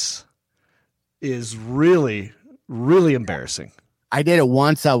twice is really, really embarrassing. I did it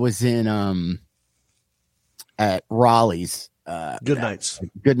once. I was in at Raleigh's. Good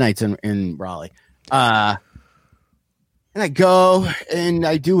nights in Raleigh. And I go and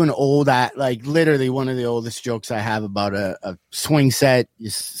I do an old like literally one of the oldest jokes I have about a swing set. You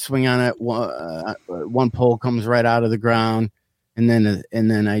swing on it, one pole comes right out of the ground, and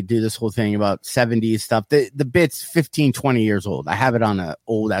then I do this whole thing about 70s stuff. The bit's 15, 20 years old. I have it on an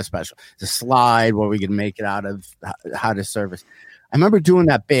old ass special. It's a slide where we can make it out of how to service. I remember doing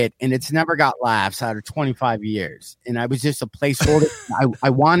that bit, and it's never got laughs out of 25 years. And I was just a placeholder. I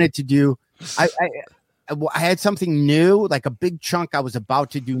wanted to do. I had something new, like a big chunk I was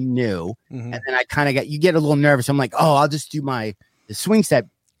about to do new. Mm-hmm. And then I kind of you get a little nervous. I'm like, oh, I'll just do the swing set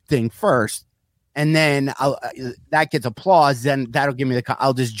thing first. And then that gets applause. Then that'll give me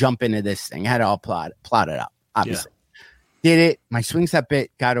I'll just jump into this thing. I had it all plot it out, obviously. Yeah. Did it. My swing set bit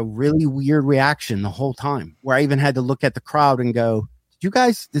got a really weird reaction the whole time where I even had to look at the crowd and go,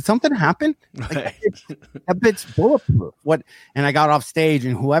 did something happen? Like, that bit's bulletproof. What? And I got off stage,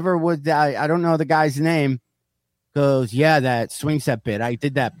 and whoever was I don't know the guy's name, goes, yeah, that swing set bit. I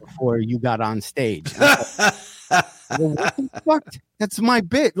did that before you got on stage. Like, well, what the fuck? That's my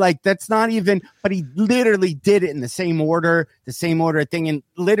bit. Like, that's not even. But he literally did it in the same order thing, and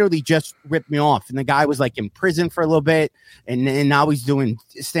literally just ripped me off. And the guy was like in prison for a little bit, and now he's doing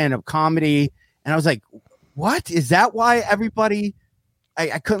stand-up comedy. And I was like, what? Is that why everybody?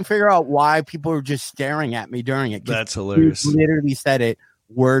 I couldn't figure out why people were just staring at me during it. That's hilarious. He literally said it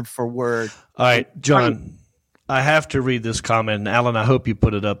word for word. All right, John, I have to read this comment. Alan, I hope you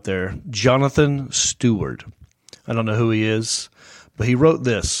put it up there. Jonathan Stewart. I don't know who he is, but he wrote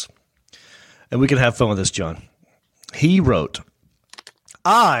this. And we can have fun with this, John. He wrote,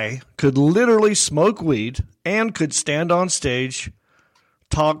 I could literally smoke weed and could stand on stage,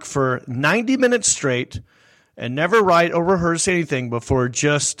 talk for 90 minutes straight, and never write or rehearse anything before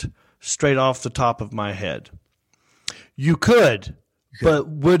just straight off the top of my head. You could, but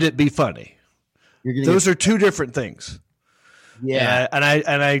would it be funny? Those are two different things. Yeah. And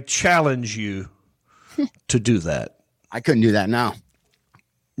I challenge you to do that. I couldn't do that now.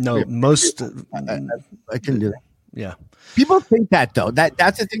 No, I couldn't do that. Yeah. People think that, though.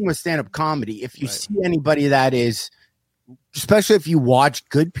 That's the thing with stand-up comedy. If you see anybody that is, especially if you watch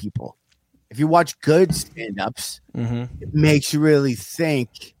good people, if you watch good stand-ups, it makes you really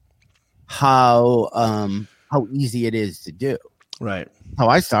think how easy it is to do. Right. How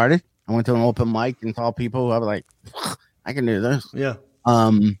I started. I went to an open mic and saw people who I was like, I can do this. Yeah.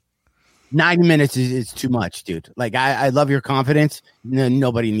 90 minutes is too much, dude. Like, I love your confidence.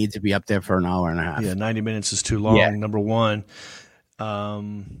 Nobody needs to be up there for an hour and a half. Yeah, 90 minutes is too long, number one.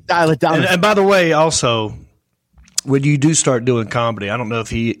 Dial it down. And by the way, also, when you do start doing comedy, I don't know if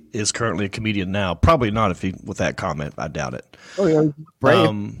he is currently a comedian now. Probably not. If he with that comment, I doubt it. Oh yeah,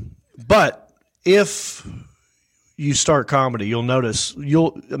 brave. But if you start comedy, you'll notice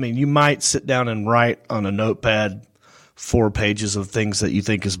you might sit down and write on a notepad 4 pages of things that you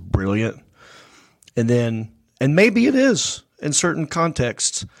think is brilliant, and maybe it is in certain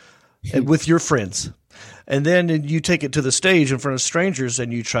contexts and with your friends, and then you take it to the stage in front of strangers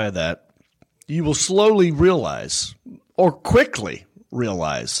and you try that. You will slowly realize, or quickly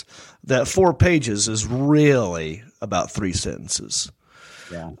realize, that 4 pages is really about 3 sentences.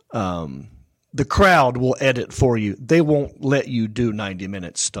 Yeah. The crowd will edit for you. They won't let you do 90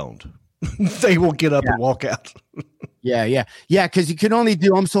 minutes stoned. They will get up and walk out. Yeah. Because you can only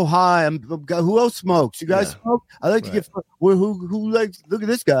do. I'm so high. Who else smokes? You guys smoke? I like to get. Who likes? Look at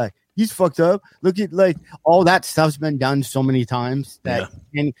this guy. He's fucked up. Look at all that stuff's been done so many times that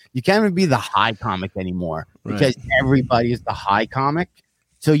you can't even be the high comic anymore because everybody is the high comic.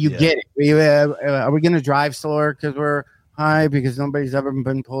 So you get it. Are we going to drive slower because we're high because nobody's ever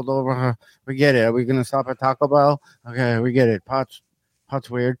been pulled over? We get it. Are we going to stop at Taco Bell? Okay, we get it. Pot's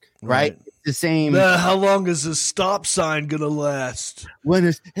weird, right? It's the same. How long is the stop sign going to last?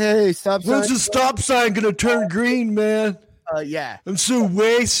 When's the stop sign going to turn green, man? Yeah. I'm so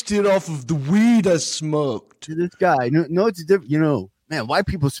wasted off of the weed I smoked. To this guy. No, it's different. Man, white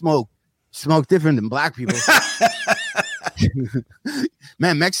people smoke different than black people.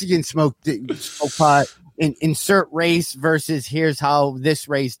 Man, Mexicans smoke pot. Insert race versus here's how this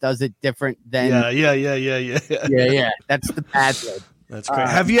race does it different than. Yeah. That's the bad thing. That's great.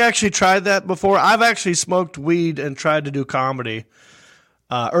 Have you actually tried that before? I've actually smoked weed and tried to do comedy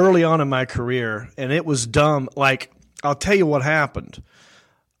early on in my career, and it was dumb. I'll tell you what happened.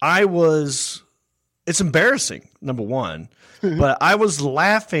 It's embarrassing, number one, but I was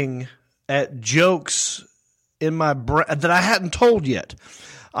laughing at jokes in my brain that I hadn't told yet.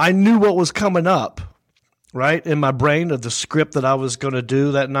 I knew what was coming up, right, in my brain of the script that I was going to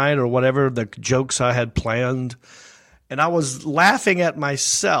do that night or whatever, the jokes I had planned. And I was laughing at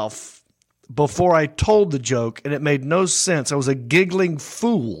myself before I told the joke, and it made no sense. I was a giggling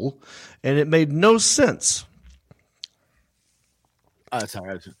fool, and it made no sense.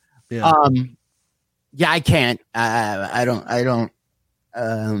 Sorry. Yeah. I can't. I don't.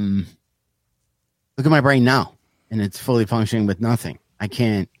 Look at my brain now, and it's fully functioning with nothing. I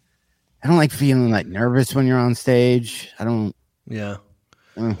can't. I don't like feeling nervous when you're on stage. I don't. Yeah.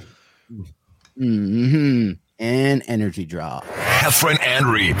 And energy drop. Heffron and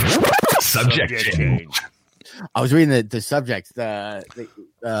Reep. Subject change. I was reading the subjects. Look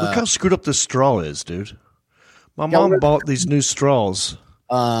how screwed up this straw is, dude. My mom bought these new straws,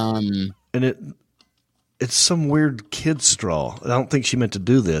 and it's some weird kid straw. I don't think she meant to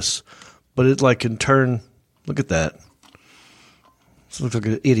do this, but it can turn. Look at that. It looks like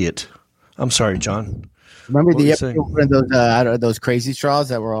an idiot. I'm sorry, John. Remember the episode of those crazy straws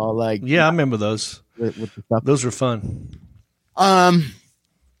that were all Yeah, I remember those. With the stuff. Those were fun. I'm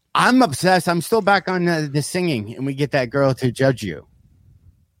obsessed. I'm still back on the singing, and we get that girl to judge you.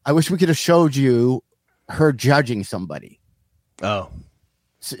 I wish we could have showed you her judging somebody. Oh,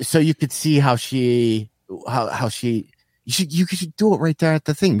 so you could see how she you could do it right there at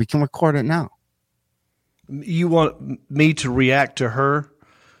the thing. We can record it now. You want me to react to her?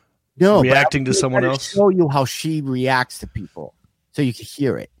 No, reacting to someone else. Show you how she reacts to people, so you can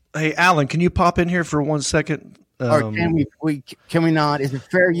hear it. Hey, Alan, can you pop in here for 1 second? Or can we not? Is it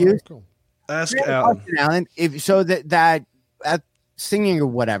fair use? Cool. Ask Alan. Alan, if so that singing or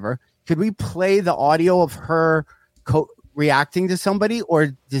whatever. Could we play the audio of her reacting to somebody,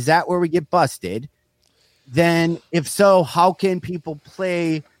 or is that where we get busted? Then, if so, how can people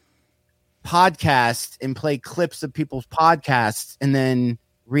play podcasts and play clips of people's podcasts and then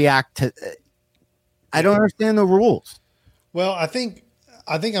react to? I don't understand the rules. Well, I think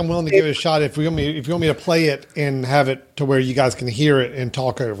I'm willing to give it a shot if you want me to play it and have it to where you guys can hear it and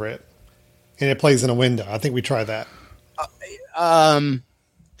talk over it, and it plays in a window. I think we try that.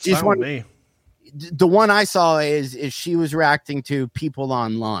 Just one, me. The one I saw is she was reacting to people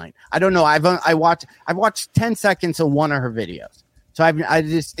online. I don't know. I've watched 10 seconds of one of her videos. So I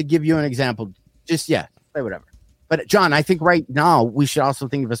just to give you an example. Just play whatever. But John, I think right now we should also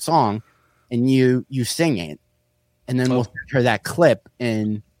think of a song, and you sing it, and then we'll send her that clip.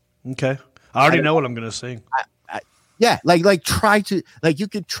 And okay, I already know what I'm going to sing. Try to you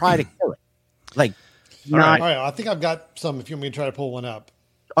could try to kill it. All right. I think I've got some. If you want me to try to pull one up.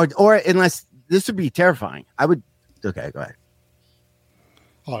 Or unless this would be terrifying. I would. Okay, go ahead.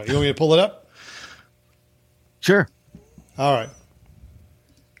 All right. You want me to pull it up? Sure. All right.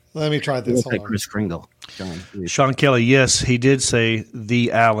 Let me try this. Looks Hold like on. Chris Kringle. John. Sean Kelly, yes, he did say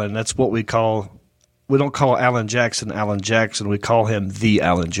the Alan. That's what we call. We don't call Alan Jackson Alan Jackson. We call him the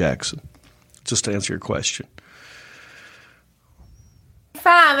Alan Jackson. Just to answer your question.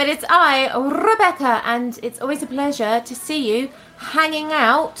 Fam, and it's I, Rebecca, and it's always a pleasure to see you hanging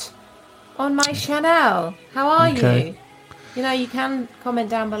out on my channel. How are you? You know, you can comment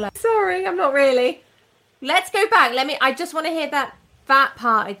down below. Sorry, I'm not really. Let's go back. I just want to hear that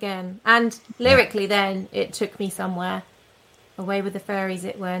part again. And lyrically then, it took me somewhere. Away with the fairies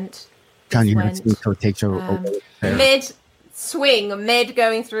it went. John, you went, so it takes over. Mid-swing, mid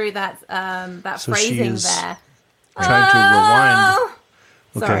going through that So phrasing she is there. trying to rewind.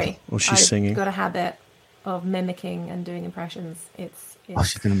 Okay. Sorry. Well, she's singing. I've got a habit of mimicking and doing impressions. It's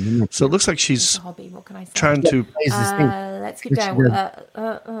She's gonna mimic. So it looks like it's she's a hobby. What can I say? trying to. Let's keep going.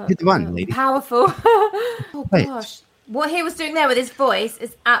 Hit the button, lady. Powerful. Oh Wait. gosh. What he was doing there with his voice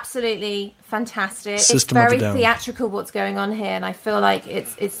is absolutely fantastic. System of it's a very Down. theatrical what's going on here, and I feel like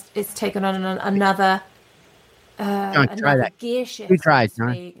it's taken on another John, try that. gear shift. You try it, so to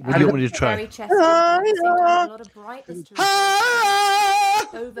John. speak. What do you want me to try? Very chesty, but at the same time, a lot of brightness to it.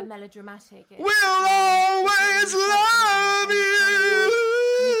 Over melodramatic. We'll always love you.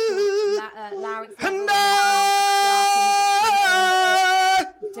 Larynx And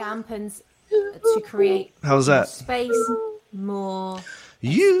dampens to create How's that? more space, more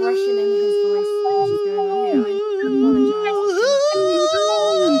You. expression in his voice, which is going on here.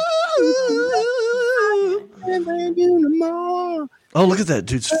 Oh, look at that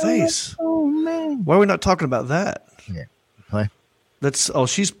dude's face. Why are we not talking about that? Yeah. Play.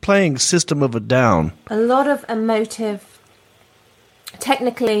 She's playing System of a Down. A lot of emotive,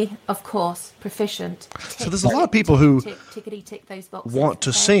 technically, of course, proficient. So there's a lot of people who tick those boxes. want to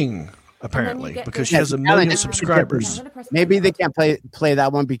okay? sing, apparently, get because this- she has a Yes, million Alan, subscribers. I'm gonna press Maybe they play. can't play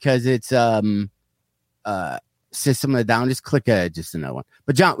that one because it's System of a Down. Just click just another one.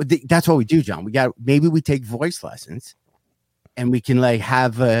 But John, that's what we do, John. Maybe we take voice lessons, and we can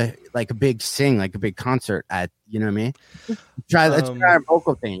have a big sing, like a big concert at, you know what I mean? Let's try our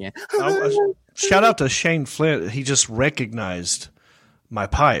vocal thing again. Shout out to Shane Flint. He just recognized my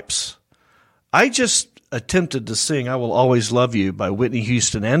pipes. I just attempted to sing I Will Always Love You by Whitney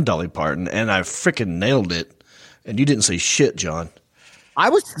Houston and Dolly Parton, and I freaking nailed it. And you didn't say shit, John. I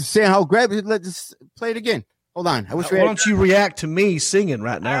was saying how great. Let's play it again. Hold on. I wish we Why had. don't you react to me singing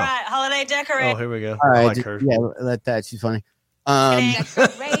right now? All right, holiday decorate. Oh, here we go. All right, I like her. yeah, let that. She's funny.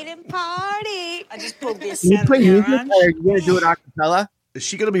 Decorating party. I just pulled this. Can you play music, or are you gonna do it a cappella? Is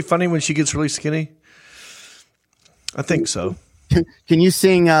she going to be funny when she gets really skinny? I think so. Can you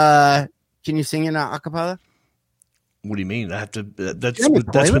sing? Can you sing in a cappella? What do you mean? I have to. That's You're in the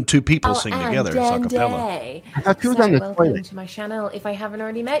when toilet? two people sing and together. It's a cappella. Day. I thought she was So on the welcome toilet. to my channel. If I haven't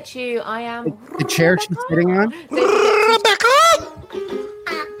already met you, I am The chair she's sitting on.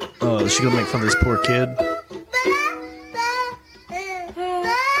 Oh, is she going to make fun of this poor kid?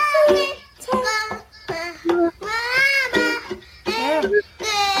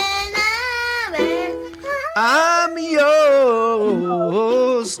 I'm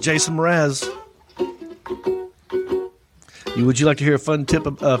yours, Jason Mraz. Would you like to hear a fun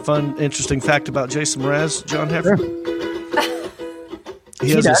interesting fact about Jason Mraz, John Heffer?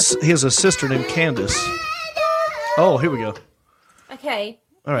 He has a sister named Candace. Oh, here we go. Okay.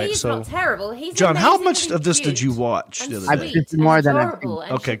 All right, He's so not terrible. He's John, how much amazingly of this did you cute watch and the other I've day? sweet just more and than I've adorable seen.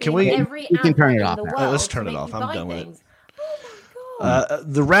 and Okay, should can be in we- every we can turn it outlet in off the now. world Let's to turn it make off. you I'm buy done with it. things. Oh my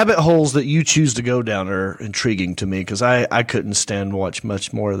god. The rabbit holes that you choose to go down are intriguing to me because I couldn't stand to watch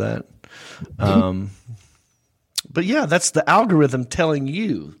much more of that. But yeah, that's the algorithm telling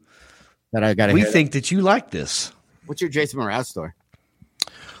you. That I gotta. We hear that. think that you like this. What's your Jason Mraz story?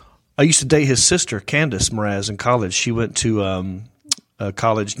 I used to date his sister, Candace Mraz, in college. She went to a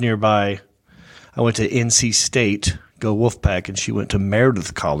college nearby. I went to NC State, go Wolfpack, and she went to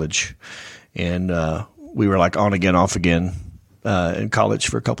Meredith College. And we were like on again, off again in college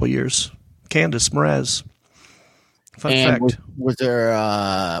for a couple of years. Candace Mraz. Fun fact. Was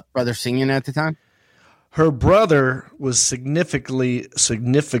her brother singing at the time? Her brother was significantly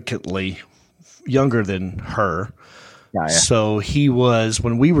younger than her. Yeah. So he was,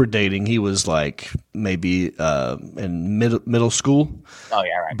 when we were dating, he was like maybe in middle school. Oh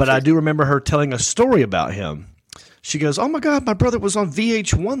yeah, right. But I do remember her telling a story about him. She goes, "Oh my God, my brother was on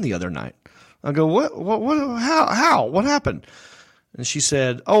VH1 the other night." I go, "What, how, what happened?" And she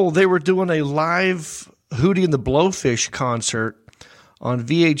said, "Oh, they were doing a live Hootie and the Blowfish concert on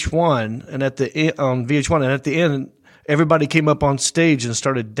VH1, and at the end, everybody came up on stage and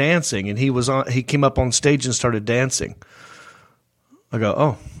started dancing, and he came up on stage and started dancing." I go,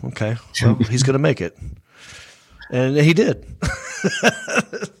 oh, okay. Well, he's going to make it. And he did.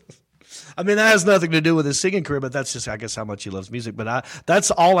 I mean, that has nothing to do with his singing career, but that's just, I guess, how much he loves music. But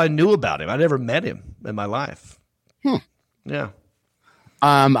that's all I knew about him. I never met him in my life. Yeah.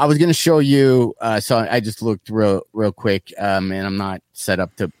 I was going to show you. So I just looked real quick, and I'm not set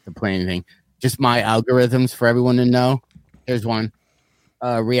up to play anything. Just my algorithms for everyone to know. Here's one.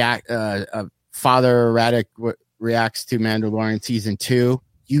 Father Radic reacts to Mandalorian season 2.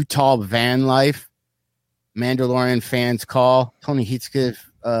 Utah van life. Mandalorian fans call. Tony Heathcliff,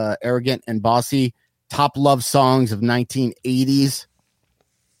 arrogant and bossy. Top love songs of 1980s.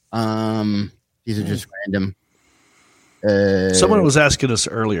 These are just random. Someone was asking us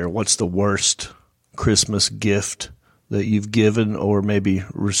earlier, what's the worst Christmas gift that you've given or maybe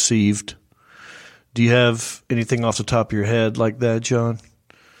received? Do you have anything off the top of your head like that, John?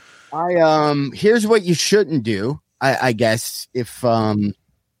 Here's what you shouldn't do. I guess if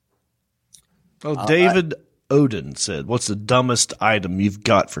David Odin said, what's the dumbest item you've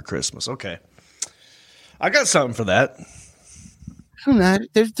got for Christmas? Okay. I got something for that. I don't know.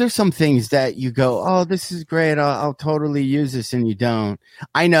 There's some things that you go, oh, this is great. I'll totally use this, and you don't.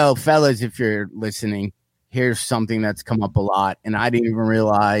 I know, fellas, if you're listening, here's something that's come up a lot, and I didn't even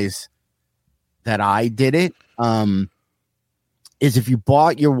realize that I did it. Is if you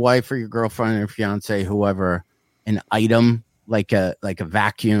bought your wife or your girlfriend or your fiance, whoever, an item like a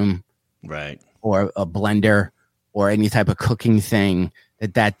vacuum, right, or a blender or any type of cooking thing,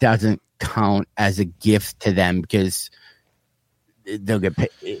 that doesn't count as a gift to them because they'll get paid.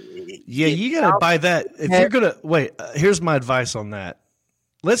 Yeah, you got to buy that. If you're going to wait, here's my advice on that.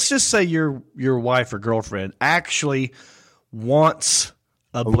 Let's just say your wife or girlfriend actually wants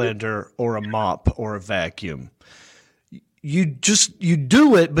a blender or a mop or a vacuum. You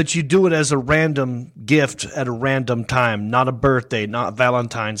do it, but you do it as a random gift at a random time, not a birthday, not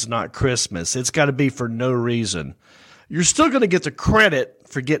Valentine's, not Christmas. It's got to be for no reason. You're still going to get the credit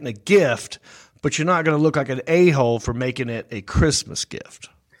for getting a gift, but you're not going to look like an a-hole for making it a Christmas gift.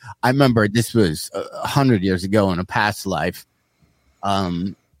 I remember this was 100 years ago in a past life.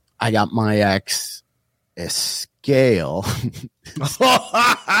 I got my ex a scale.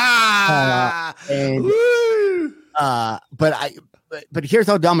 But here's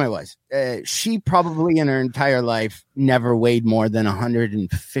how dumb I was. She probably in her entire life never weighed more than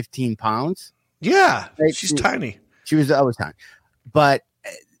 115 pounds. Yeah, right? She's tiny. She was always tiny. But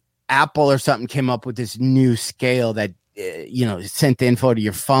Apple or something came up with this new scale that sent the info to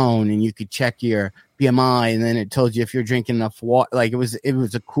your phone, and you could check your BMI, and then it told you if you're drinking enough water. Like it was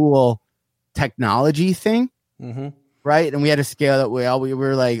a cool technology thing. Mm-hmm. Right. And we had a scale that we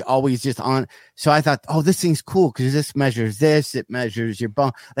were like always just on. So I thought, oh, this thing's cool because this measures this. It measures your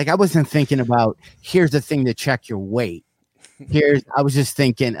bone. Like I wasn't thinking about here's the thing to check your weight. I was just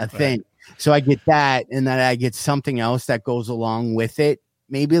thinking a thing. Right. So I get that, and then I get something else that goes along with it.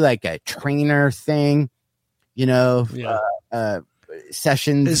 Maybe like a trainer thing,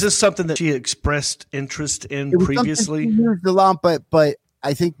 sessions. Is this something that she expressed interest in previously? She used a lot, but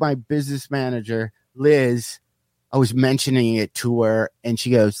I think my business manager, Liz, I was mentioning it to her, and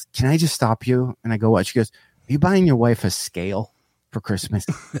she goes, "Can I just stop you?" And I go, "What?" She goes, "Are you buying your wife a scale for Christmas?"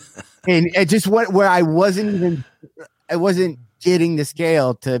 And it just went where I wasn't getting the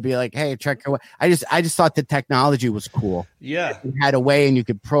scale to be like, "Hey, check her." I just thought the technology was cool. Yeah, it had a way, and you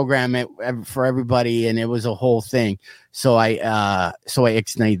could program it for everybody, and it was a whole thing. So I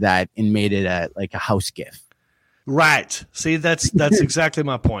ixnayed that and made it a house gift. Right. See, that's exactly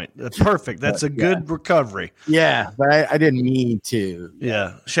my point. Perfect. That's a good recovery. Yeah, but I didn't mean to.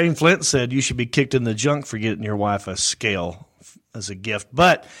 Yeah. Shane Flint said you should be kicked in the junk for getting your wife a scale as a gift.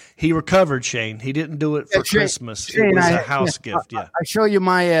 But he recovered, Shane. He didn't do it for Christmas. Shane, it was a house gift. Yeah. I show you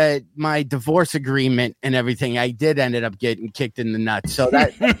my my divorce agreement and everything. I did ended up getting kicked in the nuts. So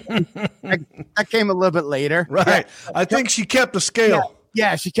that came a little bit later. Right. Yeah. I think she kept the scale.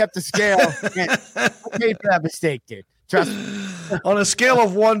 Yeah, she kept the scale. I made that mistake, dude. Trust me. On a scale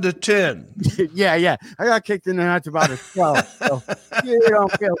of 1 to 10. Yeah. I got kicked in the nuts about a 12. So you don't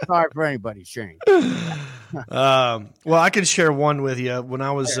feel sorry for anybody, Shane. Well, I can share one with you. When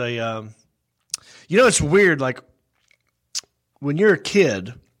I was it's weird. Like when you're a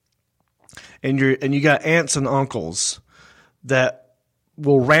kid and you got aunts and uncles that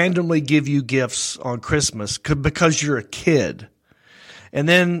will randomly give you gifts on Christmas because you're a kid. And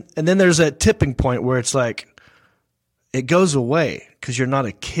then there's that tipping point where it's like it goes away because you're not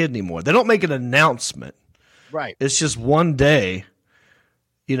a kid anymore. They don't make an announcement. Right. It's just one day,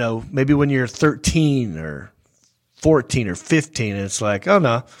 maybe when you're 13 or 14 or 15, and it's like, oh,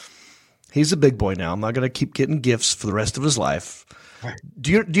 no, he's a big boy now. I'm not going to keep getting gifts for the rest of his life.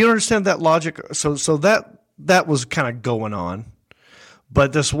 Do you understand that logic? So that was kind of going on.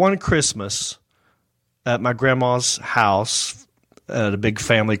 But this one Christmas at my grandma's house, at a big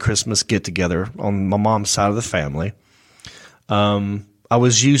family Christmas get together on my mom's side of the family, I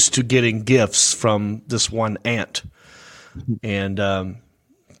was used to getting gifts from this one aunt, and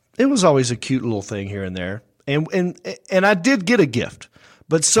it was always a cute little thing here and there. And I did get a gift,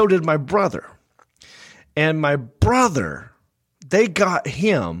 but so did my brother. And my brother, they got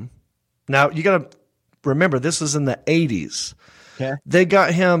him. Now you got to remember, this is in the 80s. Okay. They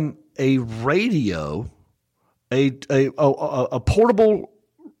got him a radio, a portable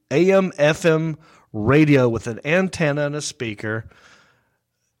AM FM radio with an antenna and a speaker.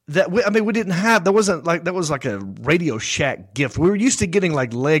 We didn't have. That was like a Radio Shack gift. We were used to getting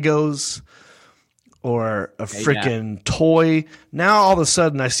like Legos or a freaking toy. Now all of a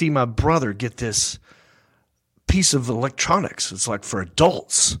sudden, I see my brother get this piece of electronics. It's like for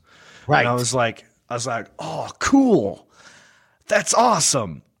adults, right? And I was like, oh, cool. That's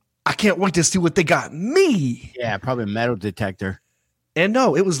awesome. I can't wait to see what they got me. Yeah, probably a metal detector. And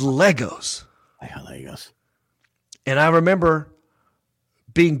no, it was Legos. Yeah, Legos. And I remember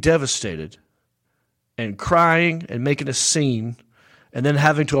being devastated and crying and making a scene and then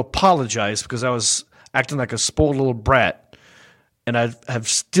having to apologize because I was acting like a spoiled little brat. And I have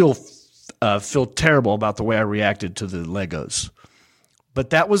still feel terrible about the way I reacted to the Legos.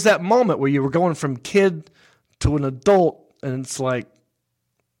 But that was that moment where you were going from kid to an adult, and it's like,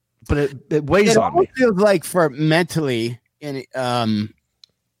 but it weighs on me. It feels like for mentally, and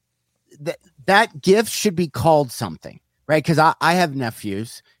that gift should be called something, right? Because I have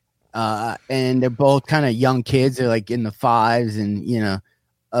nephews, and they're both kind of young kids. They're like in the 5s and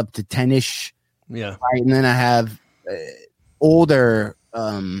up to 10ish. Yeah. Right, and then I have older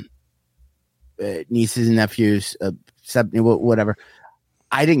nieces and nephews, whatever.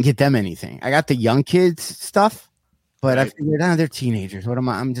 I didn't get them anything. I got the young kids stuff. But right. I figured, they're teenagers. What am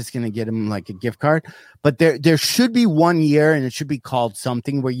I? I'm just going to get them like a gift card. But there should be 1 year, and it should be called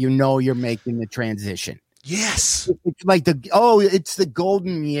something where you're making the transition. Yes. It's like it's the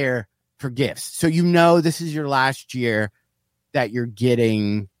golden year for gifts. So this is your last year that you're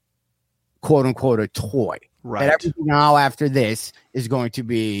getting, quote unquote, a toy. Right. And everything now after this is going to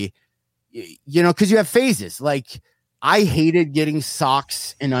be, because you have phases. Like I hated getting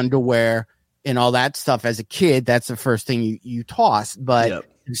socks and underwear and all that stuff as a kid. That's the first thing you toss. But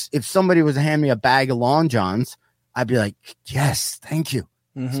if somebody was to hand me a bag of Long Johns, I'd be like, yes, thank you.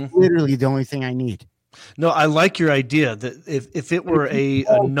 Mm-hmm. It's literally the only thing I need. No, I like your idea that if it were a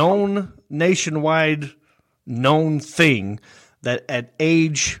known nationwide known thing that at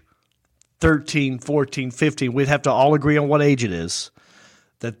age 13, 14, 15, we'd have to all agree on what age it is,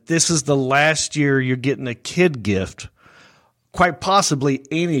 that this is the last year you're getting a kid gift, quite possibly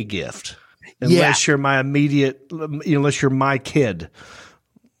any gift. Unless you're my unless you're my kid.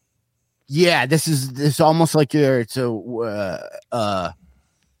 Yeah, this is almost like yeah.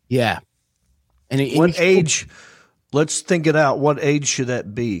 And what age? Let's think it out. What age should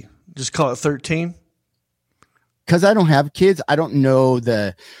that be? Just call it 13. Because I don't have kids, I don't know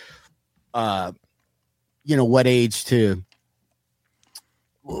what age to.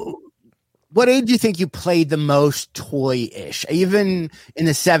 What age do you think you played the most toy-ish? Even in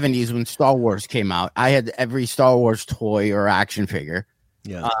the 70s when Star Wars came out, I had every Star Wars toy or action figure.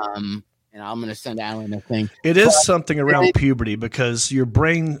 Yeah. And I'm going to send Alan a thing. It is something around puberty because your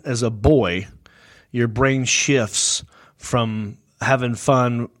brain as a boy, your brain shifts from having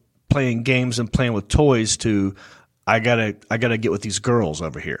fun playing games and playing with toys to I gotta get with these girls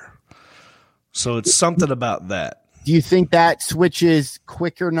over here. So it's something about that. Do you think that switches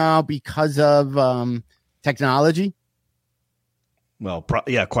quicker now because of technology? Well,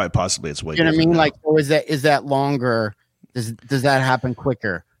 quite possibly. It's way. You know what I mean? Now. Like, or is that longer? Does that happen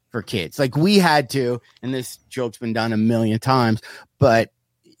quicker for kids? Like we had to, and this joke's been done a million times. But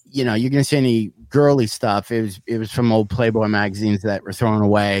you're gonna see any girly stuff. It was from old Playboy magazines that were thrown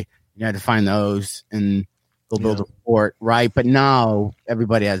away. You had to find those and go build a fort, right? But now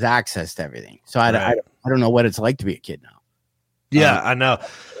everybody has access to everything. So I don't know what it's like to be a kid now. Yeah, I know.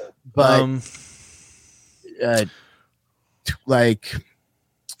 But like,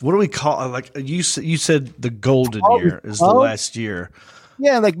 what do we call? Like you said, the golden year is the last year.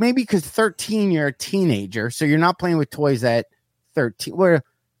 Yeah, like maybe because 13, you're a teenager, so you're not playing with toys at 13. Where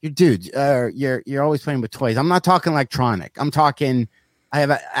you're always playing with toys. I'm not talking electronic. I'm talking. I have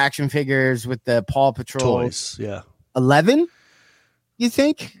action figures with the Paw Patrol toys. Yeah, 11. You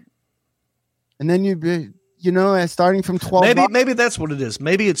think? And then starting from 12. Maybe that's what it is.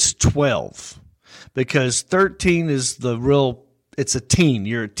 Maybe it's 12 because 13 is the real it's a teen.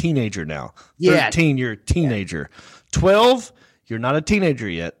 You're a teenager now. Yeah. 13, you're a teenager. 12, you're not a teenager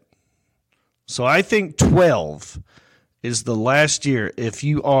yet. So I think 12 is the last year. If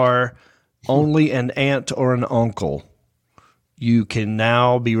you are only an aunt or an uncle, you can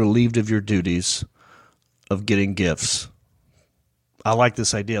now be relieved of your duties of getting gifts. I like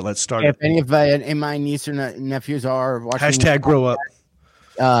this idea. Let's start. If any of my niece or nephews are watching, hashtag grow up.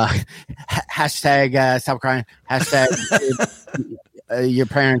 Hashtag stop crying. Hashtag your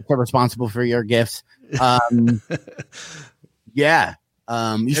parents are responsible for your gifts. Yeah.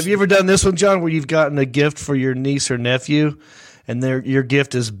 Have you ever done this one, John, where you've gotten a gift for your niece or nephew, and your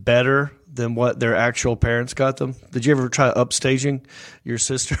gift is better than what their actual parents got them? Did you ever try upstaging your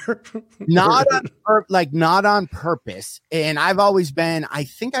sister? not on purpose. And I've always been. I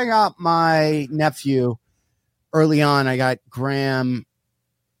think I got my nephew early on. I got Graham.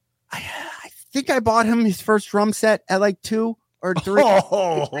 I think I bought him his first drum set at like 2 or 3.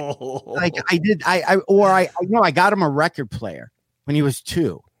 Like I did. I got him a record player when he was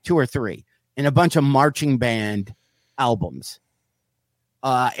 2 or 3, and a bunch of marching band albums.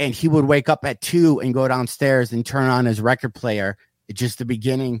 And he would wake up at 2 and go downstairs and turn on his record player. It's just the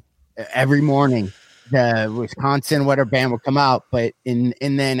beginning every morning. The Wisconsin whatever band would come out, and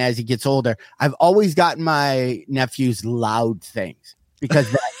then as he gets older, I've always gotten my nephews loud things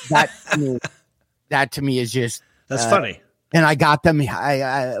because that to me is just that's funny. And I got them.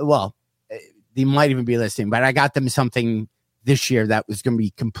 Well, they might even be listening, but I got them something this year that was going to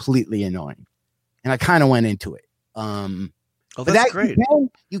be completely annoying, and I kind of went into it. Oh, that's great.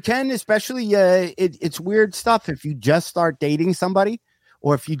 You can, especially it's weird stuff if you just start dating somebody,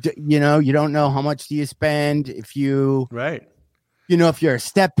 or if you don't know how much do you spend. If you if you're a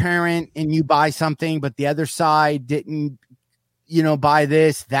step parent and you buy something, but the other side didn't, buy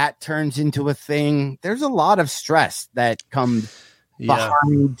this, that turns into a thing. There's a lot of stress that comes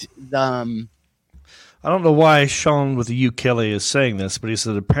behind them. I don't know why Sean with the U. Kelly is saying this, but he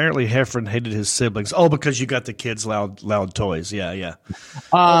said apparently Heffron hated his siblings. Oh, because you got the kids loud toys. Yeah.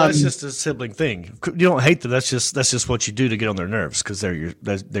 That's just a sibling thing. You don't hate them. That's just what you do to get on their nerves because they're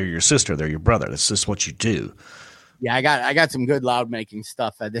your sister, they're your brother. That's just what you do. Yeah, I got some good loud making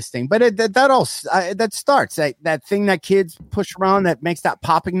stuff at this thing, but that starts that thing that kids push around that makes that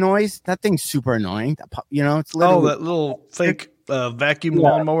popping noise. That thing's super annoying. It's literally that little fake vacuum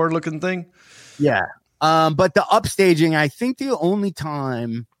lawnmower looking thing. Yeah. But the upstaging, I think the only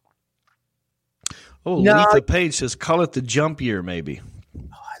time. Letha Page says, call it the jump year, maybe.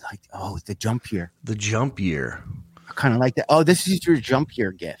 The jump year. The jump year. I kind of like that. Oh, this is your jump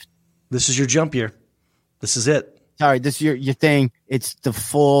year gift. This is your jump year. This is it. Sorry, this is your thing. It's the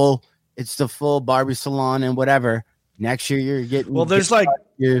full Barbie salon and whatever. Next year you're getting. Well, there's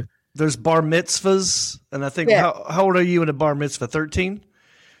there's bar mitzvahs, and I think how old are you in a bar mitzvah? 13?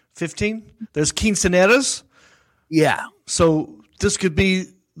 15? There's quinceaneras. Yeah. So this could be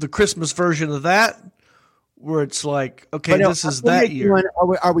the Christmas version of that, where it's like, okay, this is that year.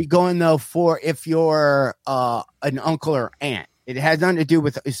 Are we going though for if you're an uncle or aunt? It has nothing to do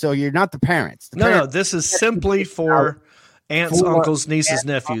with. So you're not the parents. No. This is simply for aunts, uncles, nieces,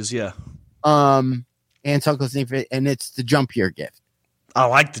 nephews. Yeah. Aunts, uncles, nephews, and it's the jump year gift. I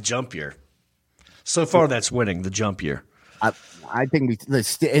like the jump year. So far, that's winning the jump year. I think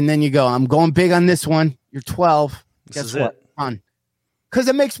and then you go, I'm going big on this one. You're 12. Guess what? Fun. Because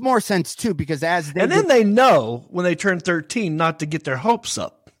it makes more sense too. Because they know when they turn 13 not to get their hopes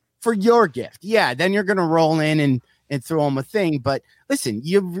up for your gift. Yeah, then you're gonna roll in and throw them a thing. But listen,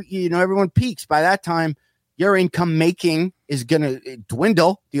 you know everyone peaks by that time. Your income making is gonna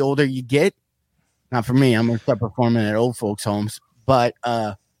dwindle the older you get. Not for me. I'm gonna start performing at old folks' homes. But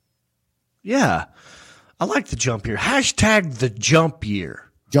yeah. I like the jump year. Hashtag the jump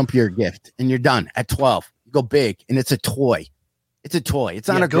year. Jump year gift. And you're done at 12. You go big, and it's a toy. It's a toy. It's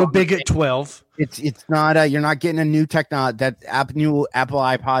not go big at 12. It's not you're not getting a new technology. That new Apple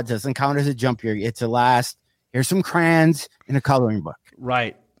iPod doesn't count as a jump year. It's a last. Here's some crayons and a coloring book.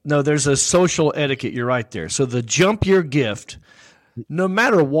 Right. No, there's a social etiquette. You're right there. So the jump year gift, no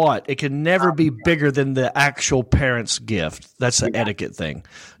matter what, it can never be bigger than the actual parent's gift. That's an etiquette thing.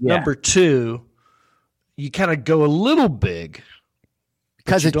 Yeah. Number 2, you kind of go a little big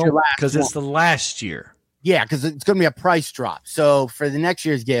because it's the last year. Yeah, because it's going to be a price drop. So for the next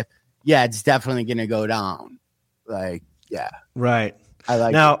year's gift, it's definitely going to go down. Right. I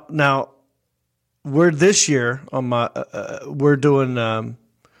like now. We're this year on my. We're doing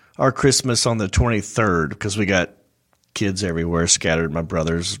our Christmas on the 23rd because we got kids everywhere scattered. My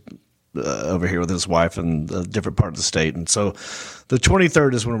brother's over here with his wife in a different part of the state, and so the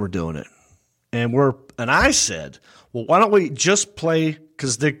 23rd is when we're doing it. and I said, well, why don't we just play?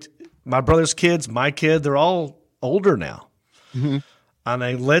 Because my brother's kids, my kid, they're all older now. Mm-hmm.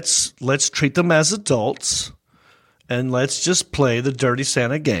 And let's treat them as adults, and let's just play the Dirty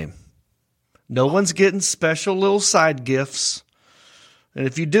Santa game. No one's getting special little side gifts. And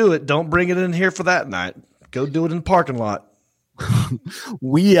if you do it, don't bring it in here for that night. Go do it in the parking lot.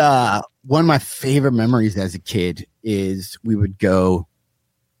 One of my favorite memories as a kid is we would go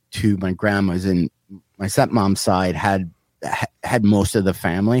to my grandma's, and my stepmom's side had most of the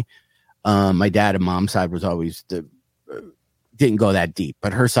family. My dad and mom's side was always didn't go that deep,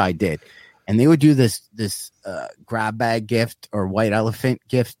 but her side did. And they would do this grab bag gift or white elephant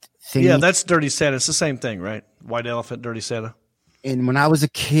gift thing. Yeah, that's Dirty Santa. It's the same thing, right? White elephant, Dirty Santa. And when I was a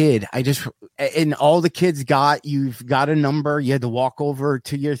kid, and all the kids you've got a number. You had to walk over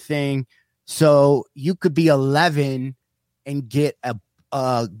to your thing. So you could be 11 and get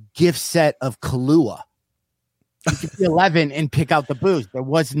a gift set of Kahlua. You could be 11 and pick out the booze. There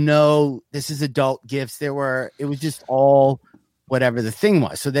was no, this is adult gifts. It was just all whatever the thing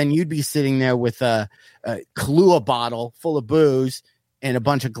was. So then you'd be sitting there with a Kahlua bottle full of booze and a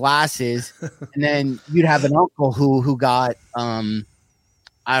bunch of glasses. And then you'd have an uncle who got, I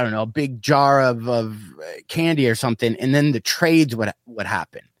don't know, a big jar of candy or something. And then the trades would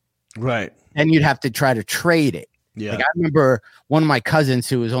happen. Right. And you'd have to try to trade it. Yeah. Like I remember one of my cousins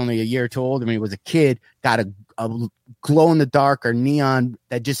who was only a year or two older than me, was a kid, got a glow in the dark or neon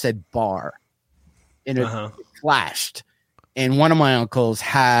that just said bar. And it flashed. And one of my uncles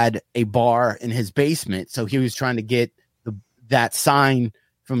had a bar in his basement. So he was trying to get that sign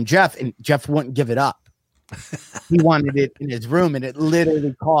from Jeff, and Jeff wouldn't give it up. He wanted it in his room, and it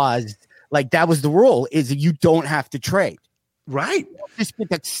literally caused, like, that was the rule, is you don't have to trade. Right. You don't just get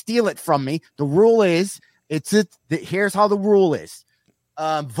to steal it from me. The rule is, here's how the rule is.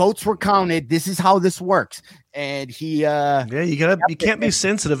 Votes were counted. This is how this works. And he, you can't be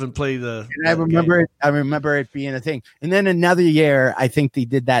sensitive and play the. And I remember it being a thing. And then another year, I think they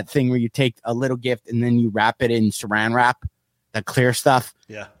did that thing where you take a little gift and then you wrap it in saran wrap, that clear stuff.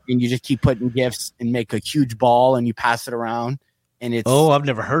 Yeah. And you just keep putting gifts and make a huge ball and you pass it around. And it's, I've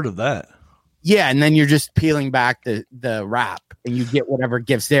never heard of that. Yeah. And then you're just peeling back the wrap and you get whatever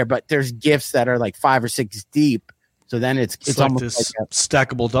gifts there. But there's gifts that are like 5 or 6 deep. So then it's like almost this like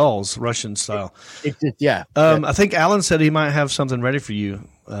stackable dolls, Russian style. It's just, yeah. I think Alan said he might have something ready for you,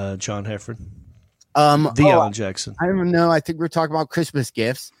 John Hefford. Alan Jackson. I don't know. I think we're talking about Christmas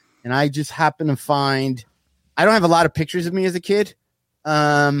gifts, and I just happen to find. I don't have a lot of pictures of me as a kid,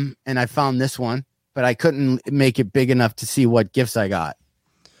 and I found this one, but I couldn't make it big enough to see what gifts I got.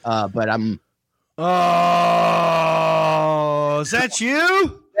 But I'm. Oh, is that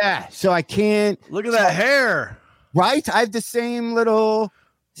you? Yeah. So I can't look at that hair. Right, I have the same little.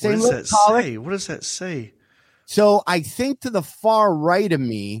 What does that say? What does that say? So I think to the far right of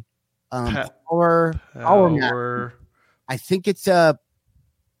me, Power Master. I think it's right.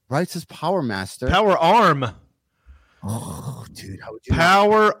 It says Power Master. Power Arm. Oh, dude, how would you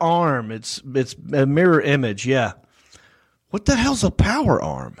Power Arm? It's a mirror image. Yeah. What the hell's a Power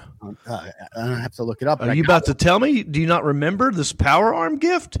Arm? I don't have to look it up. Are you about to tell me? Do you not remember this Power Arm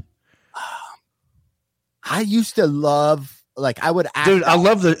gift? I used to love, like, I would act. Dude, I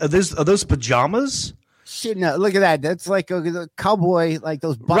love are those pajamas? Shit, no, look at that. That's like a cowboy, like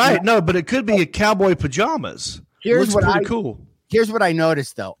those buttons. Right, no, but it could be a cowboy pajamas. Here's what pretty cool. Here's what I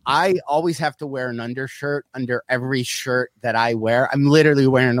noticed, though. I always have to wear an undershirt under every shirt that I wear. I'm literally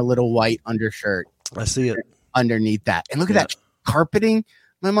wearing a little white undershirt. I see it. Underneath that. And look at that carpeting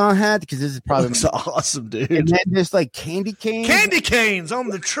my mom had, because this is probably looks awesome, dude. And then there's like candy canes. Candy canes on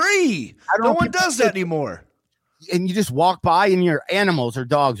the tree. No one does that anymore. And you just walk by, and your animals or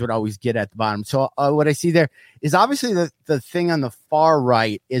dogs would always get at the bottom. So what I see there is obviously the thing on the far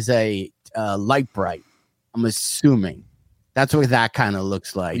right is a light bright. I'm assuming that's what that kind of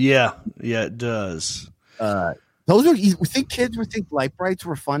looks like. Yeah, it does. Those are. You think kids would think light brights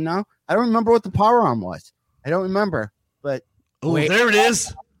were fun now? I don't remember what the Power Arm was. I don't remember, but. Oh, there it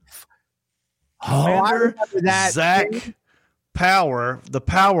is. Commander that. Zach Power, the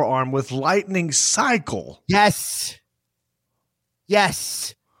Power Arm with lightning cycle. Yes.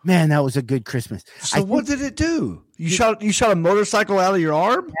 Man, that was a good Christmas. So what did it do? You shot a motorcycle out of your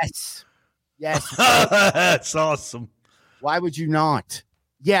arm? Yes. That's awesome. Why would you not?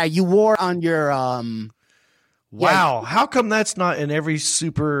 Yeah, you wore on your Wow, how come that's not in every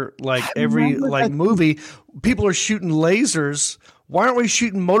movie? People are shooting lasers. Why aren't we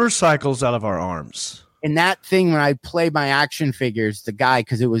shooting motorcycles out of our arms? And that thing, when I played my action figures, the guy,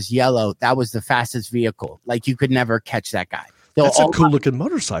 because it was yellow, that was the fastest vehicle. Like, you could never catch that guy. So That's a cool looking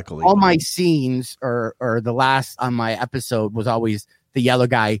motorcycle. All my scenes or the last on my episode was always the yellow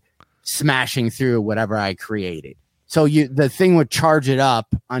guy smashing through whatever I created. So the thing would charge it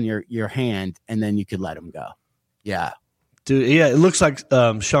up on your hand, and then you could let him go. Yeah. Dude, yeah, it looks like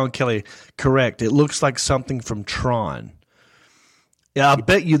Sean Kelly, correct. It looks like something from Tron. Yeah, I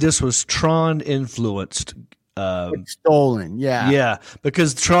bet you this was Tron influenced. Stolen, yeah. Yeah,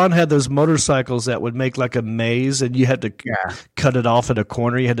 because Tron had those motorcycles that would make like a maze, and you had to cut it off at a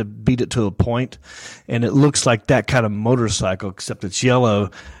corner. You had to beat it to a point, and it looks like that kind of motorcycle, except it's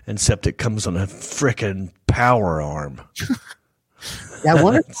yellow, except it comes on a frickin' power arm. Yeah, I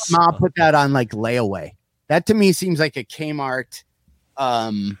wonder if Mom put that on like layaway. That to me seems like a Kmart.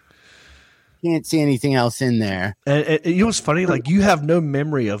 Can't see anything else in there. And you know what's funny? Like, you have no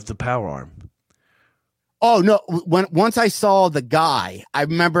memory of the power arm. Oh no! Once I saw the guy, I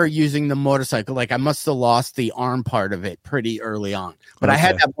remember using the motorcycle. Like, I must have lost the arm part of it pretty early on. But I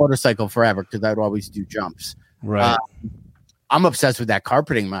had that motorcycle forever because I'd always do jumps. Right. I'm obsessed with that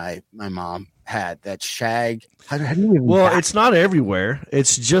carpeting my mom had. That shag. How do you even it's not everywhere.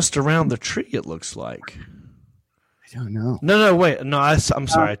 It's just around the tree. It looks like. I don't know. No, wait. No, I'm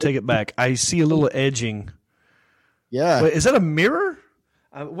sorry. I take it back. I see a little edging. Yeah. Wait, is that a mirror?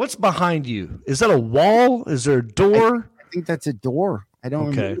 What's behind you? Is that a wall? Is there a door? I think that's a door. I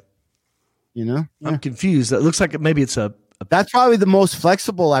don't remember. You know? I'm confused. It looks like maybe it's a That's probably the most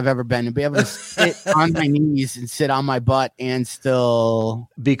flexible I've ever been, to be able to sit on my knees and sit on my butt and still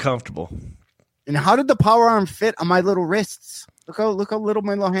be comfortable. And how did the power arm fit on my little wrists? Look how little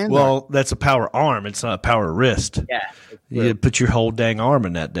my little hands are. Well, that's a power arm. It's not a power wrist. Yeah. You put your whole dang arm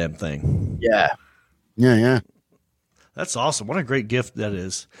in that damn thing. Yeah. Yeah. That's awesome. What a great gift that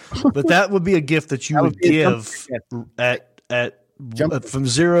is. But that would be a gift that you would give at from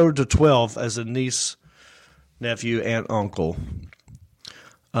 0 to 12 as a niece, nephew, and uncle.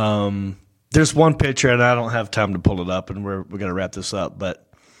 There's one picture, and I don't have time to pull it up, and we're going to wrap this up. But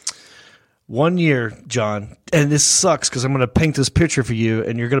one year, John, and this sucks because I'm going to paint this picture for you,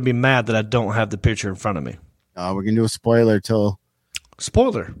 and you're going to be mad that I don't have the picture in front of me. We're going to do a spoiler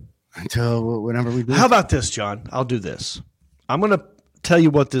Spoiler. Until whenever we do. How about this, John? I'll do this. I'm going to tell you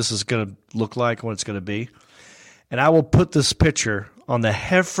what this is going to look like and what it's going to be. And I will put this picture on the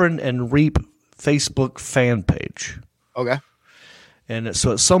Heffron and Reap Facebook fan page. Okay. And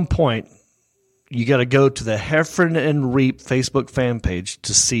so at some point, you got to go to the Heffron and Reap Facebook fan page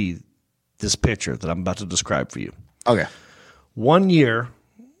to see this picture that I'm about to describe for you. Okay. One year,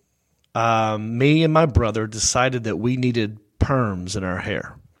 me and my brother decided that we needed perms in our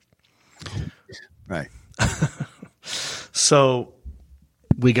hair. Right. So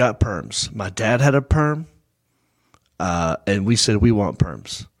we got perms. My dad had a perm, and we said we want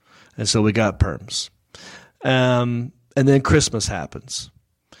perms. And so we got perms. And then Christmas happens.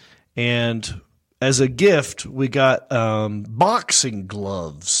 And as a gift, we got boxing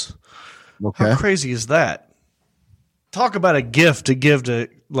gloves. Okay. How crazy is that? Talk about a gift to give to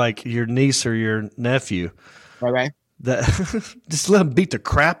like your niece or your nephew. Right. That just let them beat the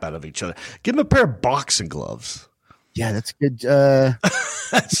crap out of each other. Give them a pair of boxing gloves. Yeah, that's good.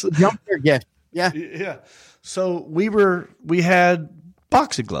 That's a jumper gift. Yeah. So we had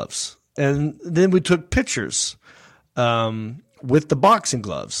boxing gloves, and then we took pictures with the boxing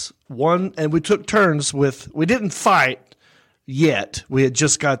gloves. And we took turns with. We didn't fight yet. We had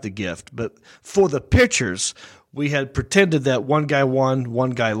just got the gift, but for the pictures, we had pretended that one guy won,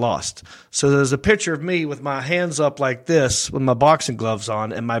 one guy lost. So there's a picture of me with my hands up like this with my boxing gloves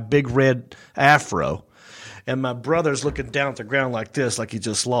on and my big red afro. And my brother's looking down at the ground like this, like he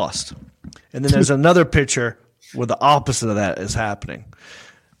just lost. And then there's another picture where the opposite of that is happening.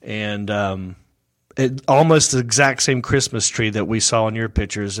 And it almost the exact same Christmas tree that we saw in your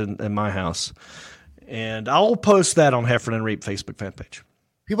pictures in my house. And I'll post that on Heffron and Reap Facebook fan page.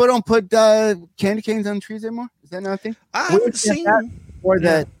 People don't put candy canes on trees anymore. Is that another thing? I haven't seen that. Or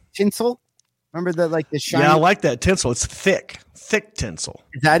the tinsel. Remember the shiny? Yeah, I like that tinsel. It's thick tinsel.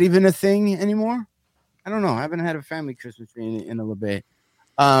 Is that even a thing anymore? I don't know. I haven't had a family Christmas tree in a little bit.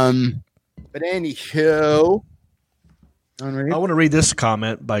 But anywho, I want to read this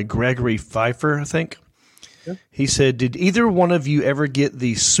comment by Gregory Pfeiffer, I think. Yeah. He said, "Did either one of you ever get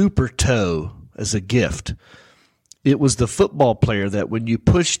the super toe as a gift? It was the football player that when you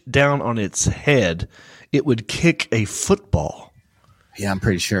pushed down on its head, it would kick a football." Yeah, I'm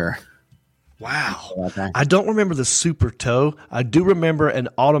pretty sure. Wow. I don't remember the super toe. I do remember an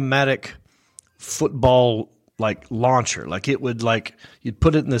automatic football launcher. Like it would you'd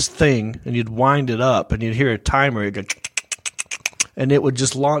put it in this thing and you'd wind it up and you'd hear a timer. It'd go, and it would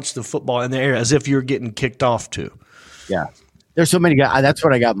just launch the football in the air as if you're getting kicked off too. Yeah. There's so many guys. That's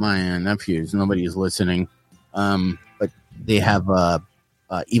what I got my nephews. Nobody is listening. But they have Evel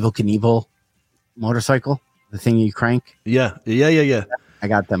Knievel motorcycle, the thing you crank. Yeah. I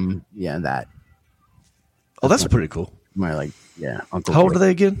got them. Yeah, that. Oh, that's pretty cool. Uncle. How old are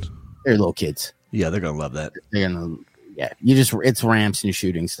they again? They're little kids. Yeah, they're gonna love that. They're gonna. Yeah, it's ramps and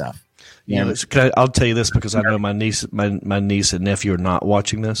shooting stuff. Yeah, I'll tell you this because I know my niece and nephew are not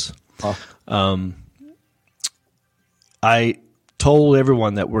watching this. Oh. I told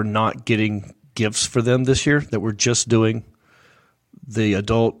everyone that we're not getting gifts for them this year, that we're just doing the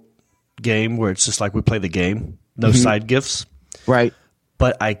adult game where it's just like we play the game, no side gifts. Right.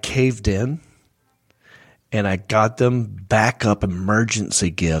 But I caved in and I got them backup emergency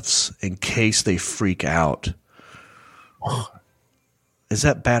gifts in case they freak out. Is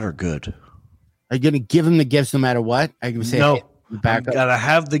that bad or good? Are you going to give them the gifts no matter what? I can say no. Hey, back up. I got to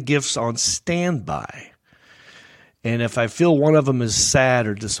have the gifts on standby. And if I feel one of them is sad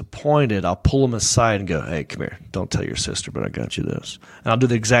or disappointed, I'll pull them aside and go, hey, come here. Don't tell your sister, but I got you this. And I'll do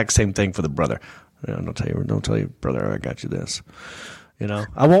the exact same thing for the brother. Don't tell your brother, I got you this.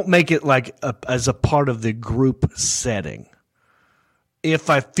 I won't make it like as a part of the group setting. If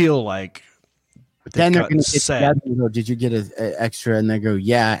I feel like then they're going to get together and go, did you get an extra? And they go,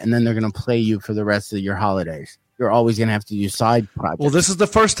 yeah. And then they're going to play you for the rest of your holidays. You're always going to have to do side projects. Well, this is the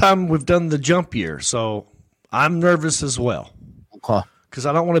first time we've done the jump year, so I'm nervous as well. Because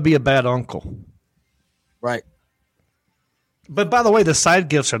I don't want to be a bad uncle. Right. But by the way, the side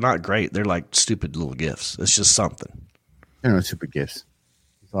gifts are not great. They're like stupid little gifts. It's just something. They're no stupid gifts.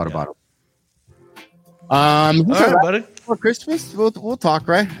 Thought about it. All right, buddy. For Christmas, we'll talk,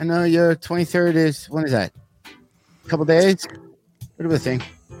 right? I know your 23rd is, when is that? A couple days? What do we think?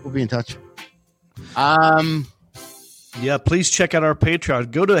 We'll be in touch. Yeah, please check out our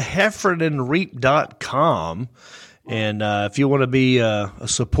Patreon. Go to heffernandreap.com. And if you want to be a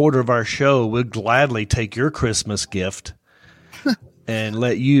supporter of our show, we'll gladly take your Christmas gift and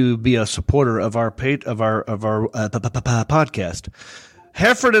let you be a supporter of our podcast.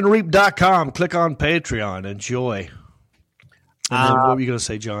 heffernandreap.com. Click on Patreon. Enjoy. And then what were you going to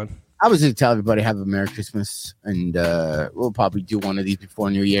say, John? I was going to tell everybody have a Merry Christmas, and we'll probably do one of these before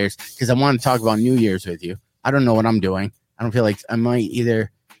New Year's because I want to talk about New Year's with you. I don't know what I'm doing. I don't feel like I might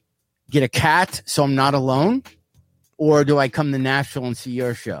either get a cat so I'm not alone, or do I come to Nashville and see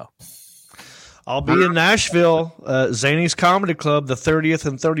your show? I'll be in Nashville, Zany's Comedy Club, the 30th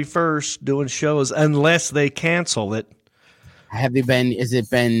and 31st, doing shows unless they cancel it. Have they been?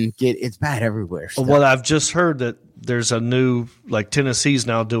 It's bad everywhere. Still. Well, I've just heard that there's a new, like Tennessee's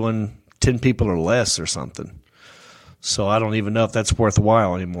now doing 10 people or less or something. So I don't even know if that's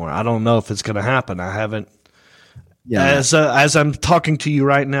worthwhile anymore. I don't know if it's going to happen. I haven't. Yeah. As I'm talking to you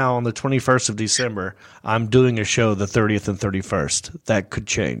right now on the 21st of December, I'm doing a show the 30th and 31st. That could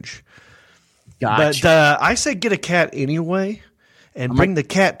change. Gotcha. But I say get a cat anyway and bring the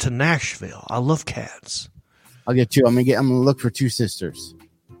cat to Nashville. I love cats. I'll get two. I'm gonna look for two sisters.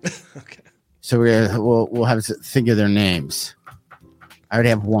 Okay. So we'll have to think of their names. I already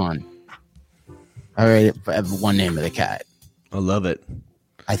have one. I already have one name of the cat. I love it.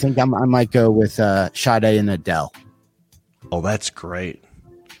 I think I might go with Sade and Adele. Oh, that's great.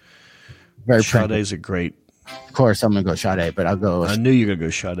 Very Sade's a great. Of course, I'm gonna go Sade, but I'll go. I knew you were gonna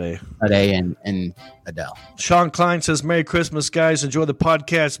go Sade. Sade and Adele. Sean Klein says, "Merry Christmas, guys! Enjoy the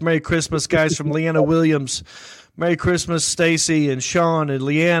podcast. Merry Christmas, guys!" From Leanna Williams. Merry Christmas, Stacy and Sean and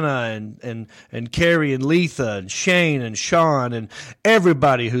Leanna and Carrie and Letha and Shane and Sean and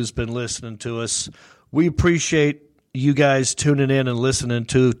everybody who's been listening to us. We appreciate you guys tuning in and listening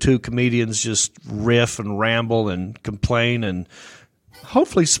to two comedians just riff and ramble and complain and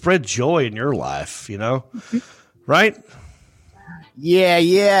hopefully spread joy in your life, right?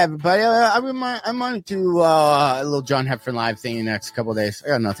 Yeah, but I might do a little John Heffern live thing in the next couple of days. I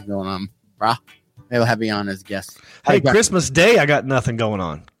got nothing going on, brah. Maybe I'll have you on as a guest. Hey, Christmas Day, I got nothing going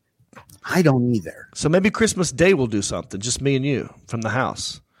on. I don't either. So maybe Christmas Day we'll do something, just me and you from the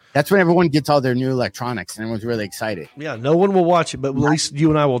house. That's when everyone gets all their new electronics and everyone's really excited. Yeah, no one will watch it, but at least you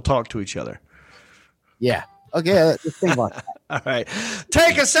and I will talk to each other. Yeah. Okay, let's think about that. All right.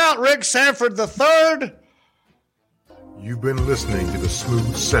 Take us out, Rick Sanford III. You've been listening to the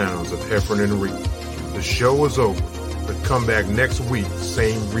smooth sounds of Heffern and Reap. The show is over, but come back next week,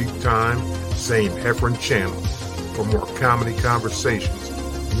 same Reap time, same Heffern channel, for more comedy conversations,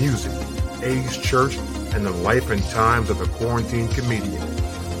 music, A's Church, and the life and times of the quarantine comedian.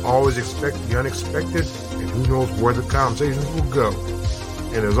 Always expect the unexpected, and who knows where the conversations will go.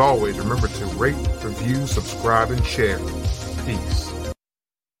 And as always, remember to rate, review, subscribe, and share. Peace.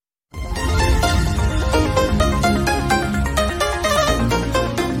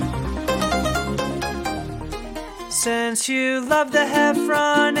 Since you love the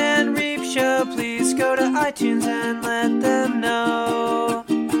Heffron and Reap show, please go to iTunes and let them know.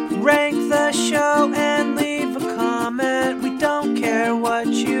 Rank the show and leave a comment. We don't care what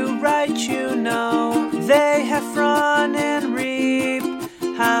you write, you know. They, Heffron and Reap,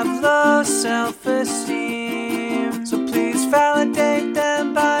 have low self-esteem. So please validate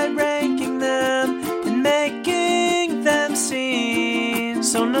them by ranking them and making them seen.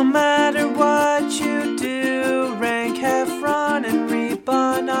 So no matter what you